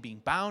Satan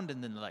being bound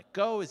and then let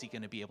go? Is he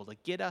going to be able to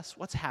get us?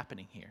 What's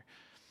happening here?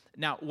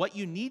 Now, what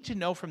you need to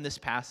know from this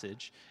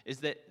passage is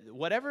that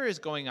whatever is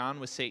going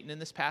on with Satan in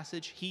this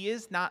passage, he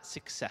is not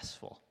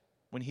successful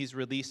when he's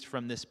released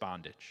from this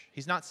bondage.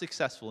 He's not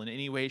successful in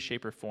any way,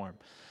 shape, or form.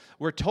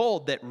 We're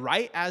told that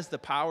right as the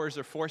powers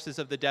or forces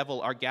of the devil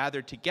are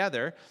gathered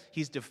together,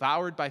 he's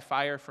devoured by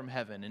fire from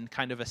heaven, in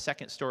kind of a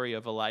second story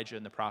of Elijah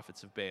and the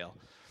prophets of Baal.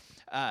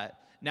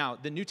 Now,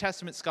 the New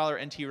Testament scholar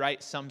N.T.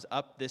 Wright sums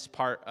up this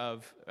part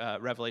of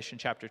Revelation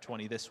chapter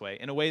 20 this way,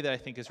 in a way that I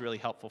think is really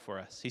helpful for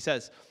us. He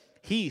says,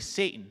 He,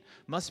 Satan,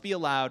 must be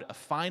allowed a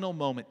final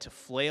moment to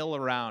flail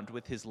around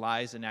with his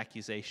lies and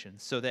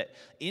accusations, so that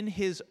in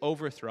his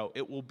overthrow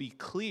it will be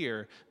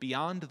clear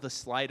beyond the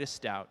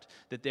slightest doubt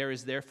that there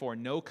is therefore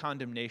no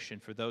condemnation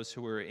for those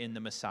who are in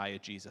the Messiah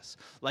Jesus.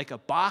 Like a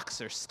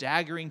boxer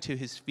staggering to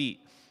his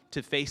feet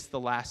to face the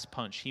last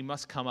punch, he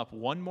must come up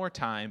one more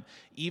time,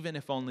 even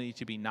if only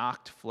to be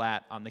knocked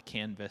flat on the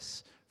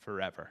canvas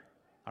forever.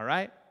 All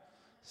right?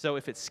 So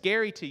if it's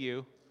scary to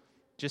you,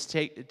 just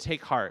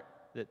take heart.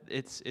 That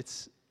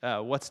it's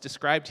what's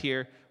described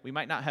here. We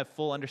might not have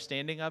full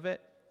understanding of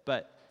it,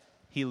 but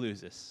he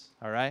loses.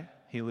 All right?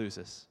 He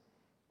loses.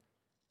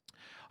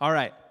 All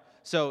right.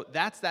 So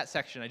that's that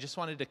section. I just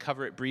wanted to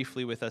cover it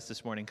briefly with us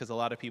this morning because a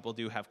lot of people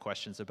do have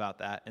questions about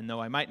that. And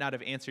though I might not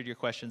have answered your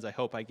questions, I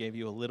hope I gave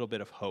you a little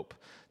bit of hope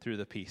through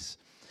the piece.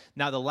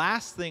 Now, the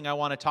last thing I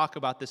want to talk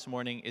about this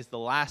morning is the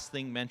last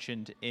thing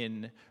mentioned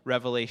in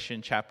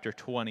Revelation chapter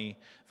 20,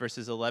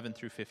 verses 11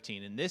 through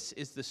 15. And this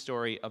is the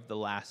story of the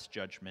last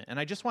judgment. And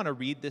I just want to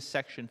read this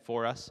section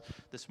for us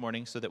this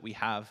morning so that we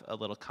have a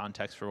little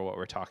context for what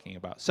we're talking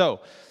about.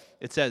 So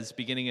it says,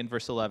 beginning in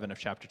verse 11 of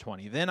chapter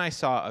 20, "Then I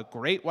saw a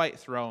great white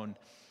throne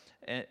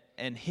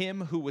and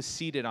him who was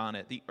seated on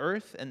it. The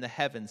earth and the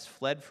heavens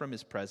fled from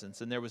his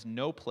presence, and there was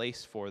no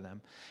place for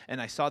them.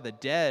 And I saw the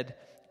dead,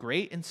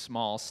 great and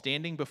small,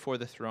 standing before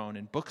the throne,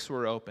 and books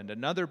were opened.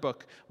 Another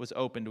book was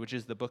opened, which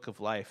is the book of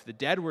life. The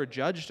dead were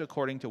judged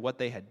according to what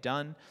they had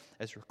done,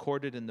 as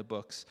recorded in the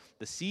books.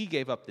 The sea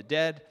gave up the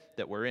dead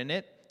that were in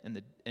it,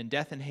 and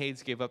death and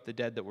Hades gave up the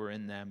dead that were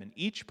in them, and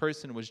each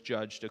person was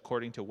judged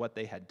according to what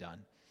they had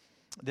done.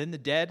 Then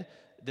death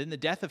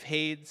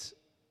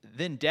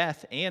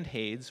and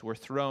Hades were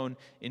thrown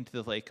into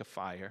the lake of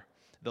fire.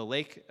 The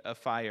lake of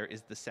fire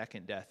is the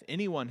second death.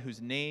 Anyone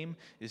whose name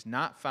is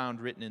not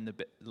found written in the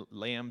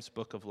Lamb's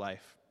book of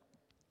life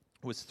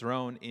was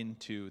thrown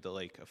into the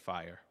lake of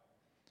fire."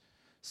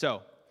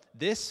 So,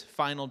 this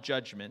final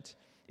judgment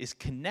is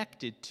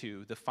connected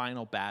to the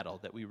final battle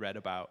that we read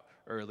about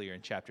earlier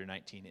in chapter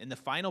 19. In the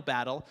final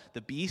battle,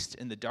 the beast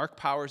and the dark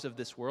powers of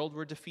this world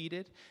were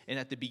defeated. And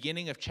at the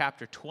beginning of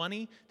chapter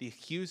 20, the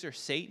accuser,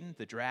 Satan,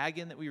 the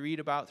dragon that we read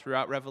about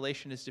throughout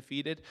Revelation, is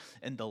defeated.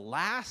 And the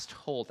last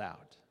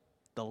holdout,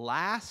 the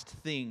last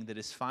thing that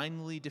is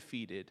finally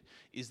defeated,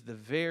 is the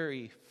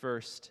very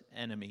first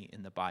enemy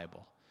in the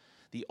Bible.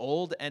 The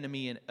old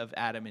enemy of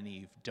Adam and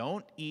Eve.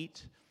 Don't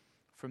eat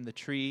from the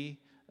tree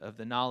of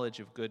the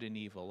knowledge of good and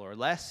evil, or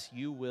else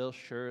you will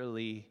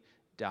surely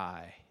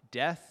die.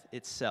 Death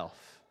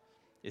itself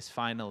is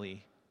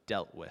finally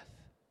dealt with.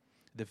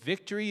 The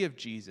victory of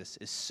Jesus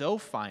is so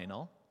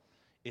final,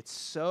 it's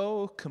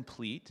so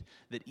complete,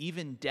 that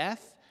even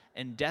death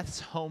and death's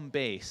home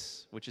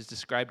base, which is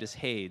described as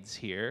Hades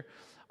here,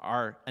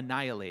 are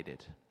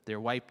annihilated. They're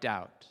wiped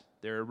out.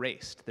 They're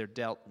erased. They're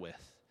dealt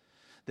with.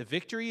 The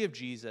victory of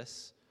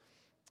Jesus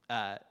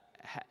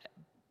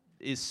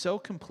is so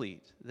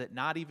complete that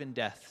not even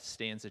death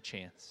stands a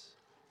chance.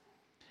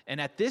 And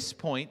at this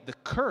point in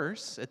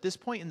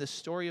the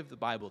story of the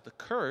Bible, the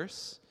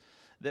curse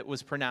that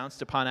was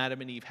pronounced upon Adam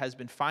and Eve has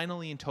been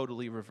finally and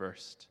totally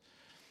reversed.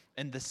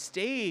 And the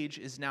stage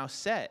is now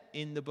set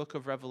in the book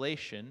of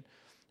Revelation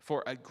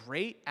for a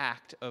great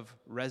act of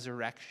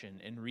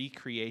resurrection and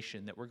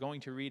recreation that we're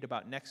going to read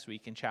about next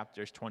week in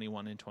chapters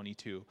 21 and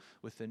 22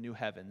 with the new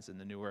heavens and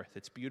the new earth.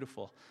 It's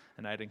beautiful,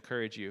 and I'd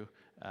encourage you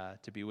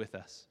to be with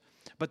us.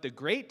 But the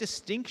great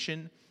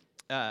distinction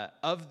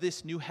of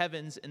this new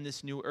heavens and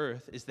this new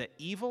earth is that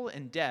evil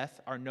and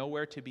death are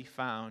nowhere to be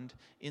found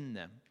in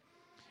them.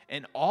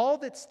 And all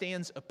that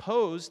stands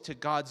opposed to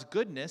God's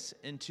goodness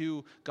and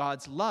to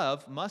God's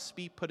love must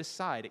be put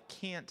aside. It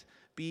can't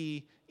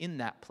be in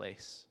that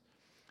place.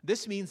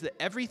 This means that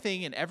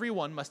everything and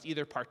everyone must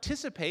either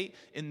participate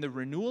in the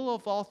renewal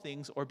of all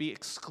things or be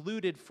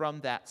excluded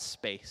from that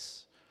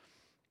space.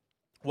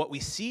 What we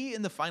see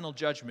in the final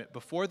judgment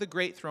before the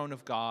great throne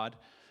of God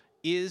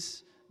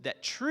is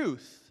that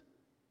truth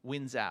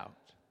wins out.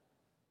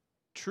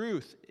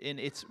 Truth in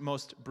its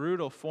most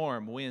brutal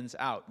form wins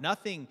out.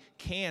 Nothing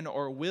can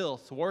or will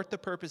thwart the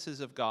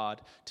purposes of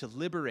God to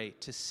liberate,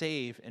 to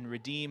save, and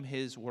redeem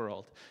his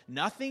world.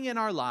 Nothing in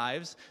our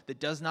lives that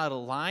does not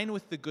align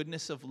with the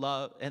goodness of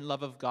love and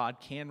love of God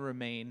can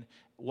remain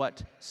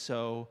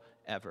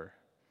whatsoever.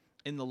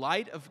 In the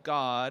light of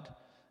God,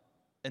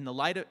 in the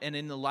light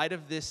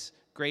of this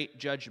great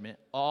judgment,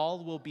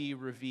 all will be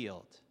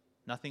revealed.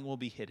 Nothing will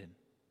be hidden.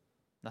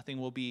 Nothing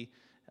will be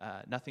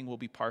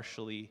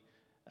partially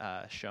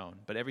shown,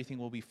 but everything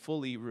will be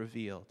fully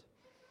revealed.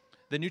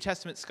 The New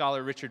Testament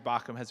scholar Richard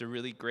Bauckham has a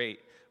really great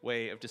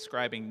way of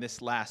describing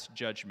this last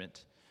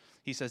judgment.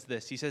 He says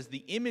this,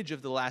 the image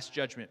of the last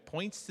judgment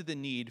points to the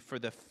need for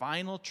the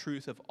final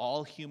truth of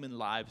all human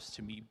lives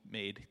to be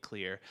made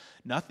clear.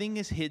 Nothing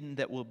is hidden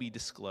that will not be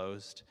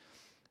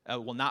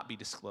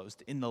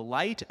disclosed. In the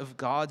light of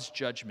God's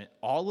judgment,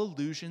 all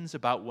illusions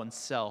about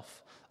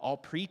oneself, all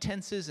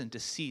pretenses and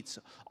deceits,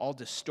 all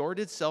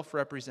distorted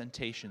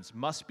self-representations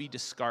must be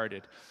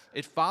discarded.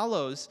 It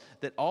follows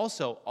that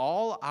also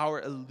all our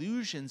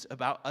illusions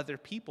about other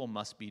people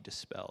must be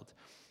dispelled.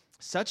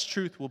 Such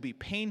truth will be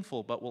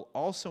painful, but will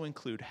also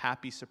include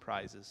happy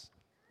surprises.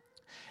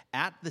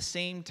 At the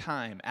same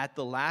time, at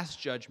the last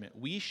judgment,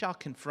 we shall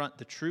confront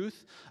the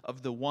truth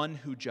of the one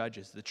who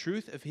judges, the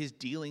truth of his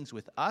dealings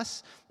with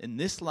us in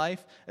this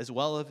life, as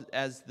well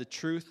as the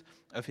truth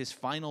of his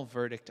final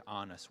verdict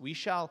on us. We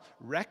shall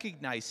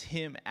recognize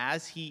him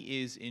as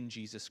he is in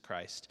Jesus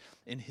Christ,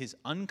 in his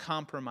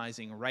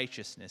uncompromising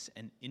righteousness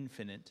and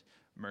infinite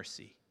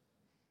mercy.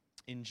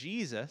 In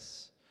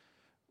Jesus,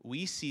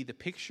 we see the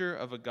picture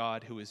of a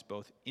God who is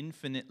both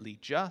infinitely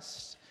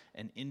just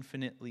and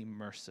infinitely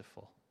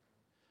merciful.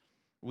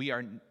 We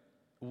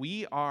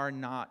are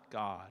not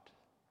God,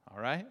 all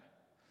right?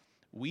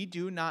 We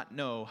do not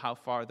know how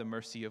far the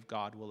mercy of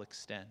God will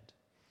extend.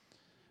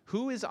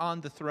 Who is on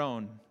the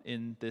throne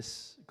in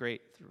this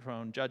great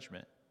throne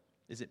judgment?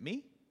 Is it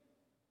me?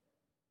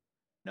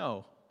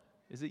 No.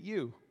 Is it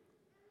you?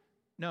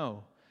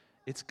 No.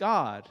 It's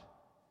God.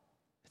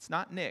 It's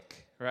not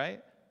Nick,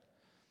 right?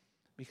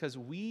 Because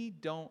we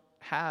don't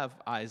have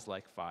eyes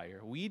like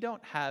fire. We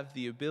don't have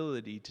the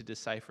ability to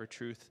decipher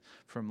truth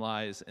from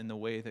lies in the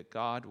way that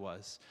God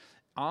was.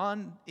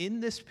 In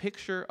this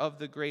picture of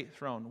the great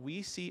throne,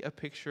 we see a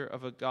picture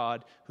of a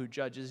God who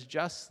judges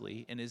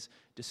justly and is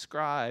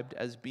described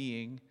as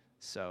being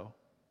so.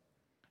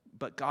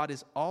 But God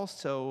is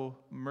also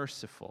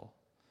merciful.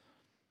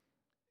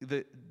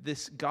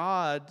 This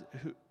God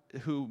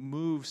who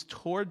moves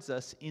towards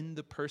us in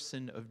the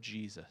person of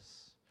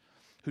Jesus,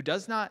 who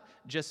does not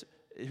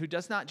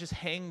just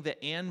hang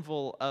the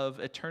anvil of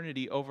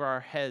eternity over our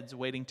heads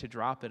waiting to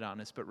drop it on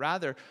us, but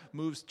rather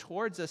moves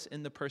towards us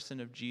in the person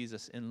of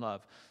Jesus in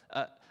love.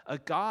 A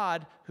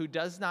God who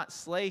does not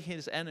slay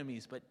his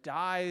enemies, but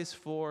dies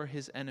for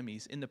his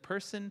enemies. In the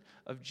person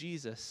of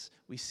Jesus,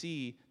 we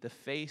see the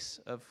face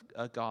of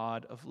a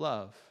God of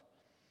love.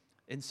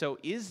 And so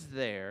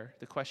the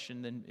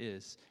question then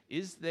is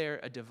there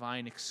a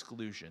divine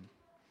exclusion?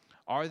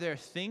 Are there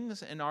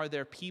things and are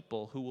there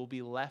people who will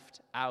be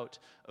left out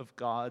of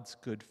God's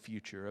good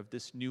future, of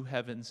this new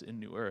heavens and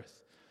new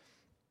earth?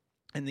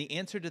 And the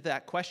answer to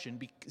that question,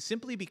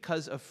 simply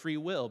because of free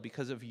will,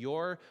 because of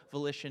your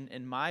volition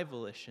and my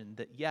volition,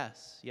 that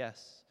yes,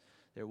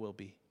 there will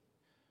be.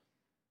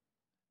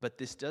 But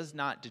this does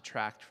not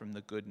detract from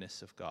the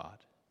goodness of God.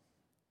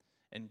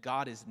 And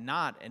God is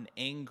not an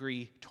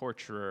angry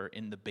torturer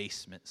in the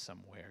basement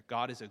somewhere.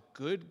 God is a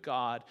good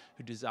God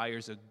who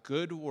desires a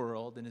good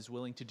world and is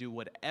willing to do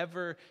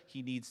whatever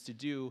he needs to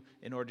do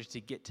in order to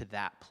get to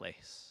that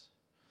place.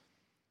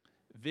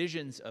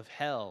 Visions of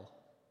hell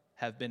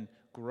have been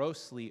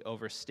grossly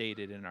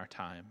overstated in our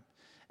time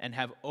and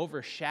have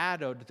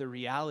overshadowed the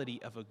reality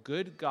of a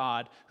good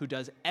God who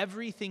does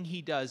everything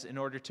he does in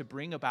order to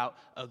bring about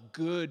a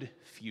good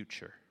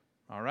future.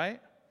 All right?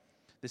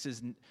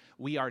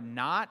 We are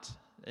not,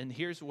 and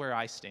here's where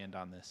I stand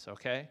on this,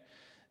 okay?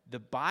 The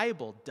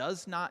Bible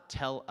does not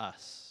tell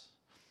us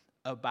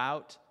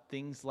about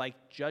things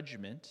like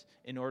judgment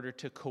in order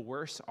to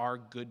coerce our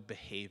good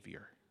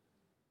behavior,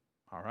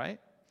 all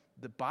right?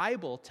 The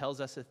Bible tells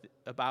us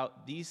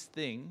about these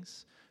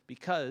things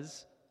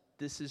because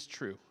this is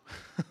true,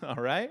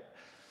 all right?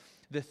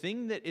 The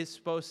thing that is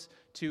supposed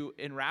to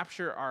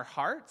enrapture our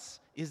hearts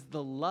is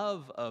the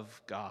love of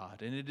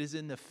God. And it is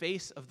in the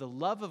face of the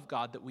love of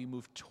God that we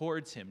move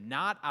towards him,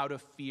 not out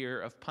of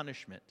fear of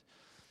punishment.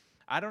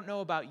 I don't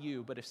know about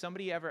you, but if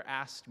somebody ever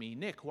asked me,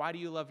 Nick, why do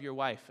you love your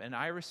wife? And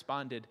I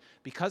responded,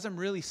 because I'm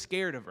really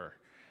scared of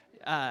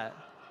her.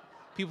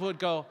 People would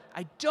go,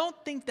 I don't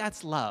think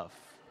that's love.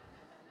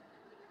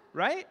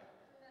 Right?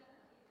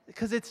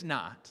 Because it's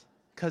not.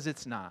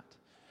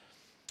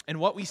 And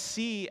what we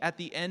see at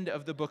the end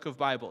of the book of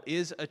Bible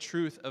is a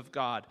truth of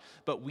God.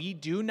 But we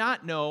do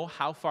not know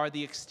how far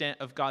the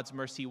extent of God's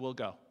mercy will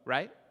go,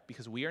 right?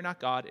 Because we are not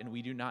God and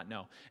we do not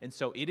know. And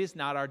so it is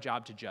not our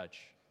job to judge.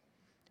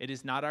 It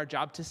is not our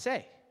job to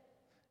say.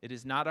 It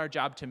is not our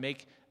job to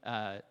make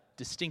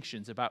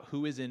distinctions about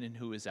who is in and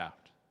who is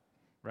out,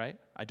 right?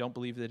 I don't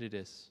believe that it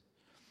is.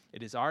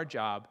 It is our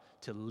job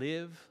to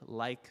live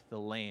like the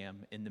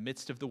Lamb in the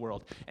midst of the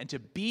world and to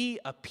be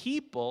a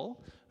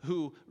people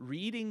who,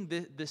 reading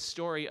the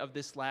story of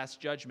this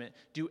last judgment,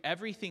 do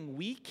everything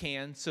we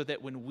can so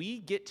that when we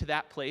get to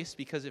that place,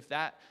 because if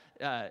that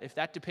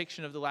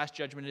depiction of the last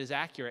judgment is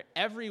accurate,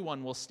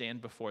 everyone will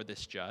stand before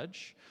this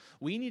judge.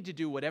 We need to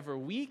do whatever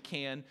we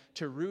can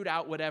to root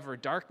out whatever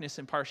darkness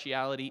and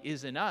partiality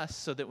is in us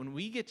so that when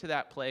we get to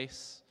that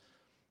place,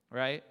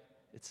 right,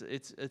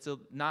 it's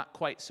not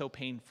quite so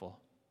painful.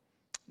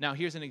 Now,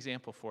 here's an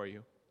example for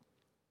you.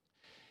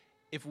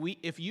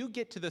 If you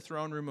get to the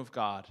throne room of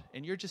God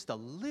and you're just a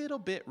little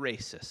bit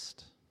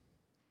racist,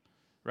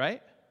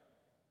 right?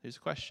 Here's a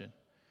question.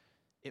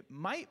 It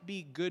might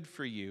be good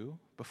for you,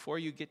 before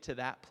you get to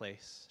that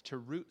place, to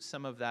root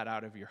some of that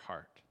out of your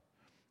heart.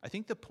 I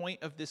think the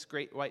point of this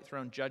great white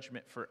throne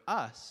judgment for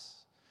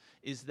us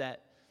is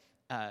that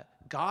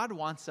God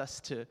wants us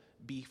to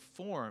be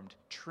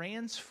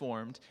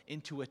transformed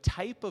into a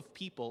type of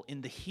people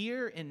in the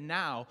here and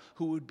now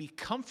who would be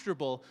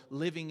comfortable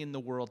living in the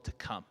world to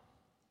come.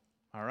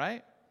 All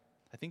right?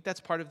 I think that's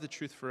part of the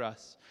truth for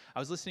us. I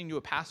was listening to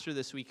a pastor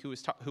this week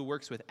who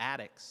works with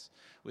addicts,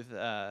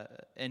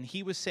 and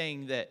he was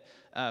saying that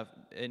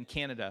in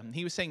Canada, and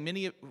he was saying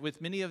many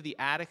of the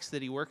addicts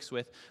that he works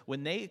with,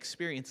 when they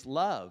experience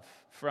love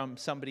from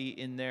somebody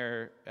in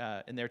their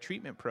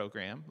treatment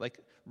program, like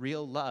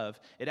real love,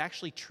 it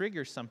actually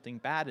triggers something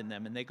bad in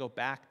them, and they go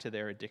back to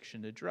their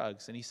addiction to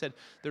drugs. And he said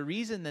the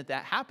reason that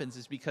happens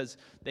is because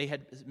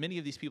many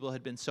of these people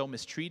had been so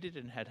mistreated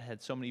and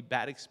had so many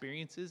bad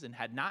experiences and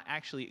had not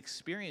actually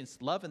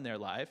experienced love in their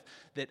life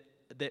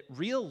that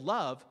real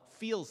love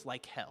feels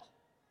like hell.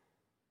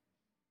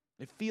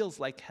 It feels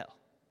like hell.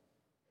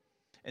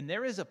 And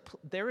there is a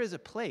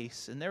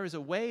place and there is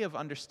a way of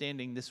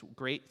understanding this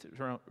great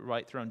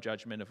white throne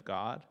judgment of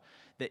God,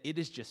 that it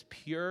is just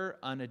pure,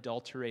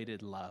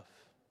 unadulterated love.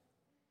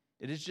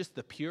 It is just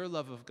the pure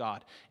love of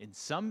God. And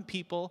some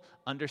people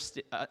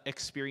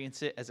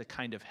experience it as a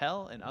kind of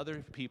hell, and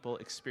other people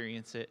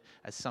experience it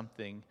as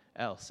something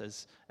else,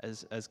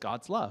 as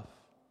God's love.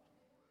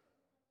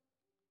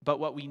 But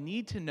what we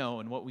need to know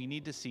and what we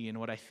need to see, and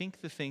what I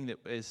think the thing that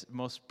is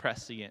most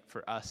prescient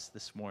for us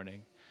this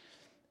morning,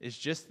 is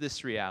just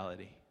this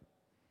reality.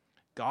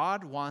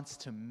 God wants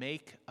to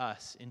make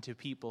us into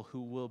people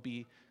who will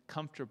be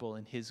comfortable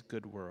in his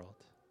good world.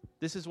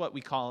 This is what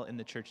we call in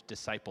the church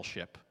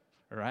discipleship,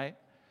 all right?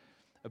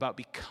 About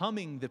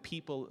becoming the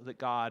people that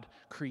God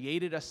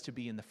created us to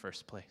be in the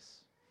first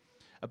place.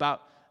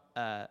 About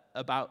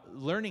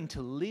learning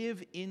to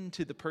live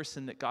into the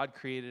person that God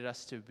created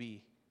us to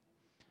be.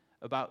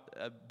 About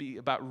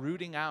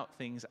rooting out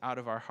things out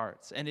of our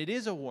hearts. And it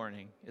is a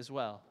warning as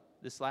well.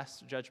 This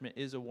last judgment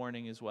is a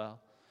warning as well.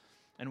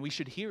 And we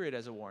should hear it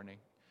as a warning.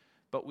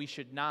 But we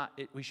should not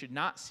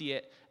see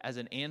it as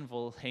an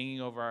anvil hanging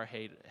over our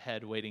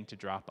head waiting to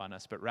drop on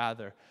us, but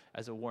rather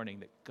as a warning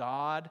that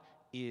God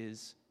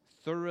is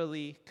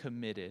thoroughly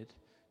committed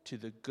to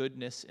the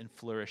goodness and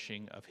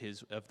flourishing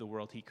of the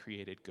world he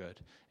created good,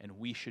 and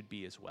we should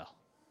be as well.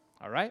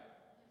 All right?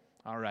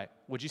 All right.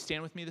 Would you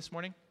stand with me this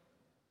morning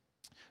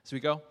as we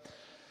go?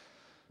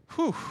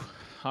 Whew.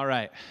 All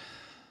right.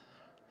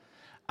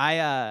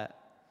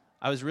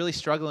 I was really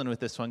struggling with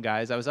this one,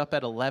 guys. I was up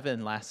at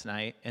 11 last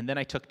night, and then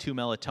I took 2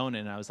 melatonin,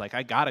 and I was like,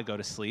 I gotta go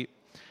to sleep.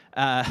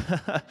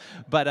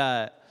 But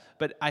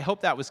I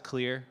hope that was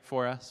clear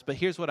for us. But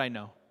here's what I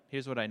know.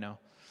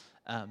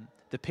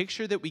 The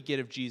picture that we get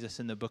of Jesus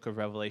in the book of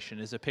Revelation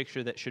is a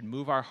picture that should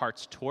move our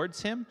hearts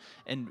towards him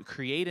and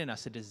create in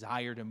us a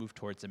desire to move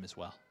towards him as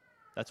well.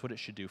 That's what it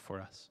should do for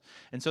us.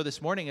 And so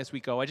this morning as we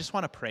go, I just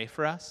want to pray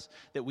for us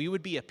that we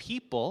would be a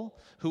people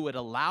who would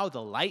allow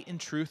the light and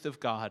truth of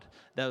God,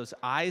 those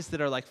eyes that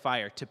are like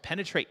fire, to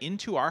penetrate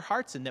into our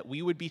hearts, and that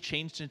we would be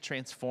changed and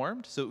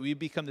transformed so that we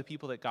become the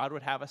people that God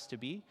would have us to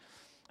be.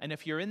 And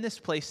if you're in this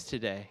place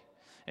today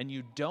and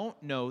you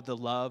don't know the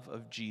love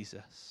of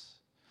Jesus,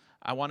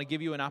 I want to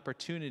give you an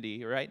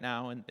opportunity right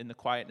now in the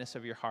quietness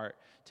of your heart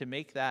to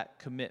make that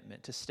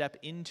commitment, to step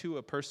into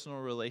a personal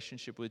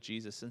relationship with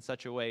Jesus in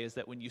such a way as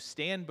that when you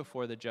stand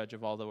before the judge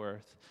of all the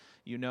earth,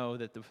 you know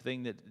that the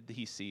thing that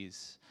he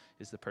sees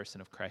is the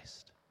person of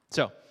Christ.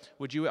 So,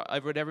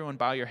 would everyone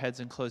bow your heads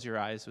and close your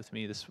eyes with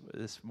me this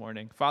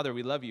morning? Father,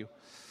 we love you,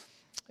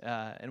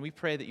 and we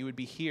pray that you would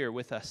be here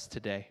with us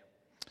today.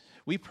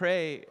 We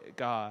pray,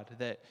 God,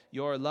 that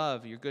your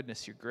love, your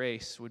goodness, your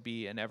grace would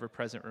be an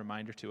ever-present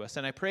reminder to us.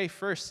 And I pray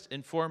first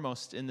and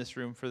foremost in this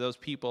room for those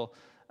people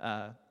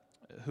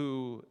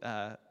who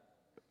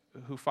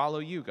follow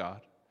you, God.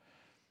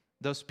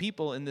 Those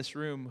people in this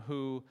room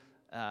who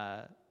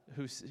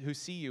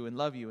see you and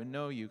love you and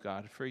know you,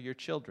 God, for your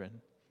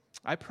children.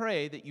 I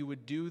pray that you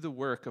would do the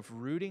work of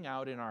rooting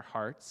out in our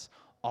hearts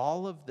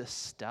all of the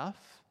stuff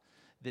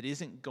that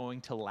isn't going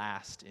to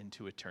last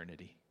into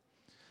eternity.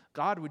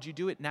 God, would you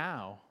do it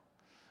now?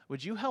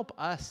 Would you help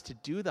us to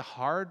do the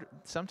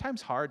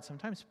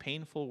sometimes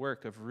painful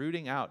work of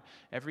rooting out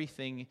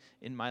everything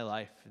in my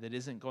life that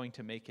isn't going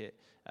to make it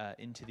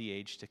into the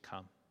age to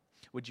come?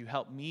 Would you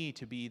help me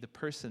to be the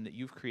person that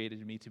you've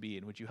created me to be?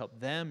 And would you help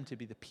them to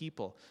be the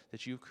people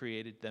that you've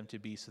created them to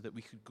be, so that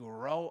we could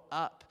grow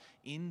up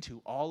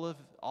into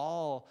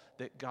all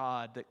that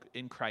God that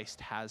in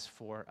Christ has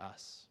for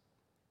us?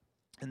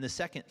 And the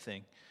second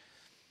thing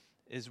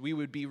is we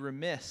would be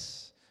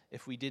remiss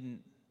if we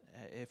didn't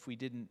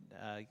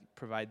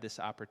provide this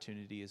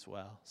opportunity as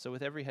well. So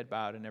with every head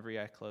bowed and every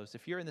eye closed,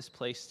 if you're in this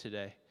place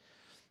today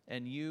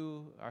and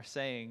you are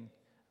saying,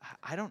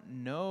 I don't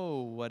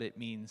know what it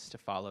means to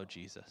follow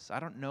Jesus.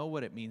 I don't know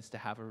what it means to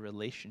have a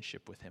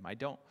relationship with him.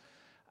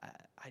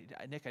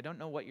 Nick, I don't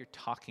know what you're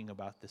talking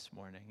about this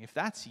morning. If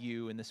that's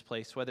you in this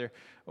place, whether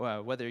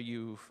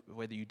you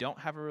don't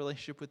have a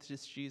relationship with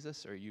this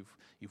Jesus, or you've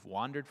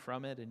wandered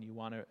from it and you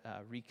want to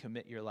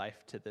recommit your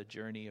life to the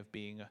journey of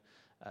being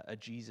a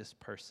Jesus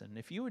person,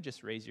 if you would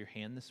just raise your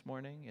hand this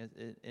morning,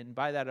 and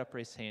by that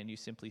upraised hand, you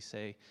simply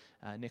say,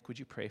 Nick, would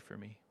you pray for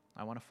me?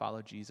 I want to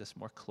follow Jesus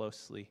more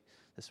closely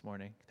this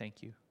morning.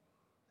 Thank you.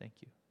 Thank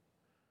you.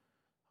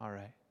 All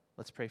right,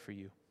 let's pray for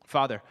you.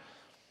 Father,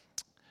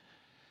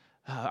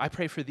 I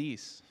pray for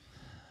these.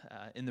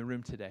 in the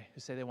room today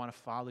who say they want to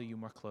follow you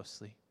more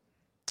closely,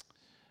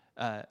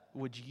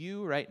 would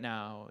you right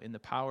now, in the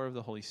power of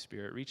the Holy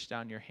Spirit, reach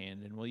down your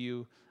hand and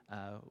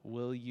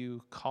will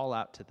you call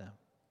out to them?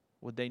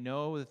 Would they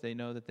know that they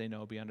know that they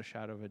know beyond a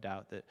shadow of a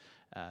doubt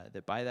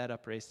that by that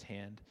upraised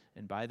hand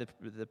and by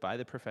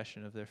the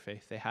profession of their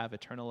faith, they have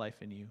eternal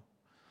life in you?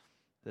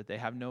 That they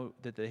have no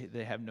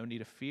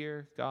need of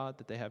fear, God,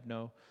 that they have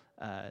no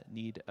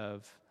need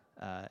of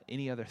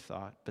any other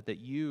thought, but that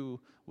you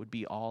would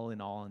be all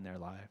in their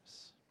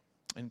lives.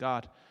 And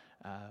God,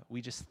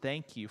 we just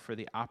thank you for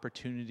the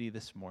opportunity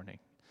this morning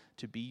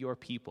to be your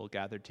people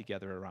gathered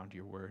together around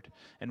your word.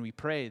 And we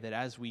pray that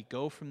as we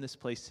go from this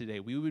place today,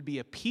 we would be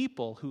a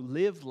people who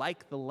live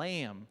like the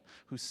Lamb,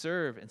 who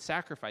serve and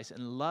sacrifice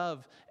and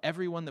love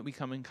everyone that we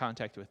come in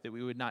contact with, that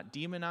we would not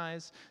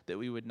demonize, that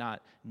we would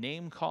not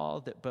name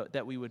call, but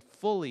that we would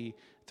fully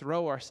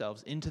throw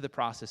ourselves into the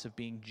process of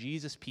being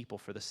Jesus' people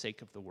for the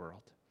sake of the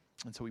world.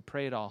 And so we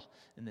pray it all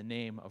in the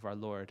name of our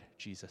Lord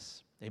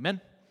Jesus. Amen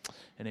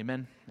and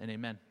amen and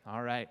amen.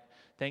 All right.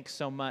 Thanks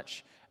so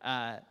much.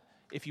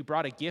 If you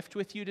brought a gift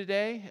with you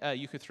today,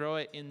 you could throw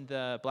it in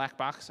the black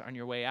box on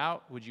your way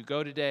out. Would you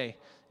go today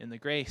in the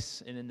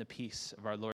grace and in the peace of our Lord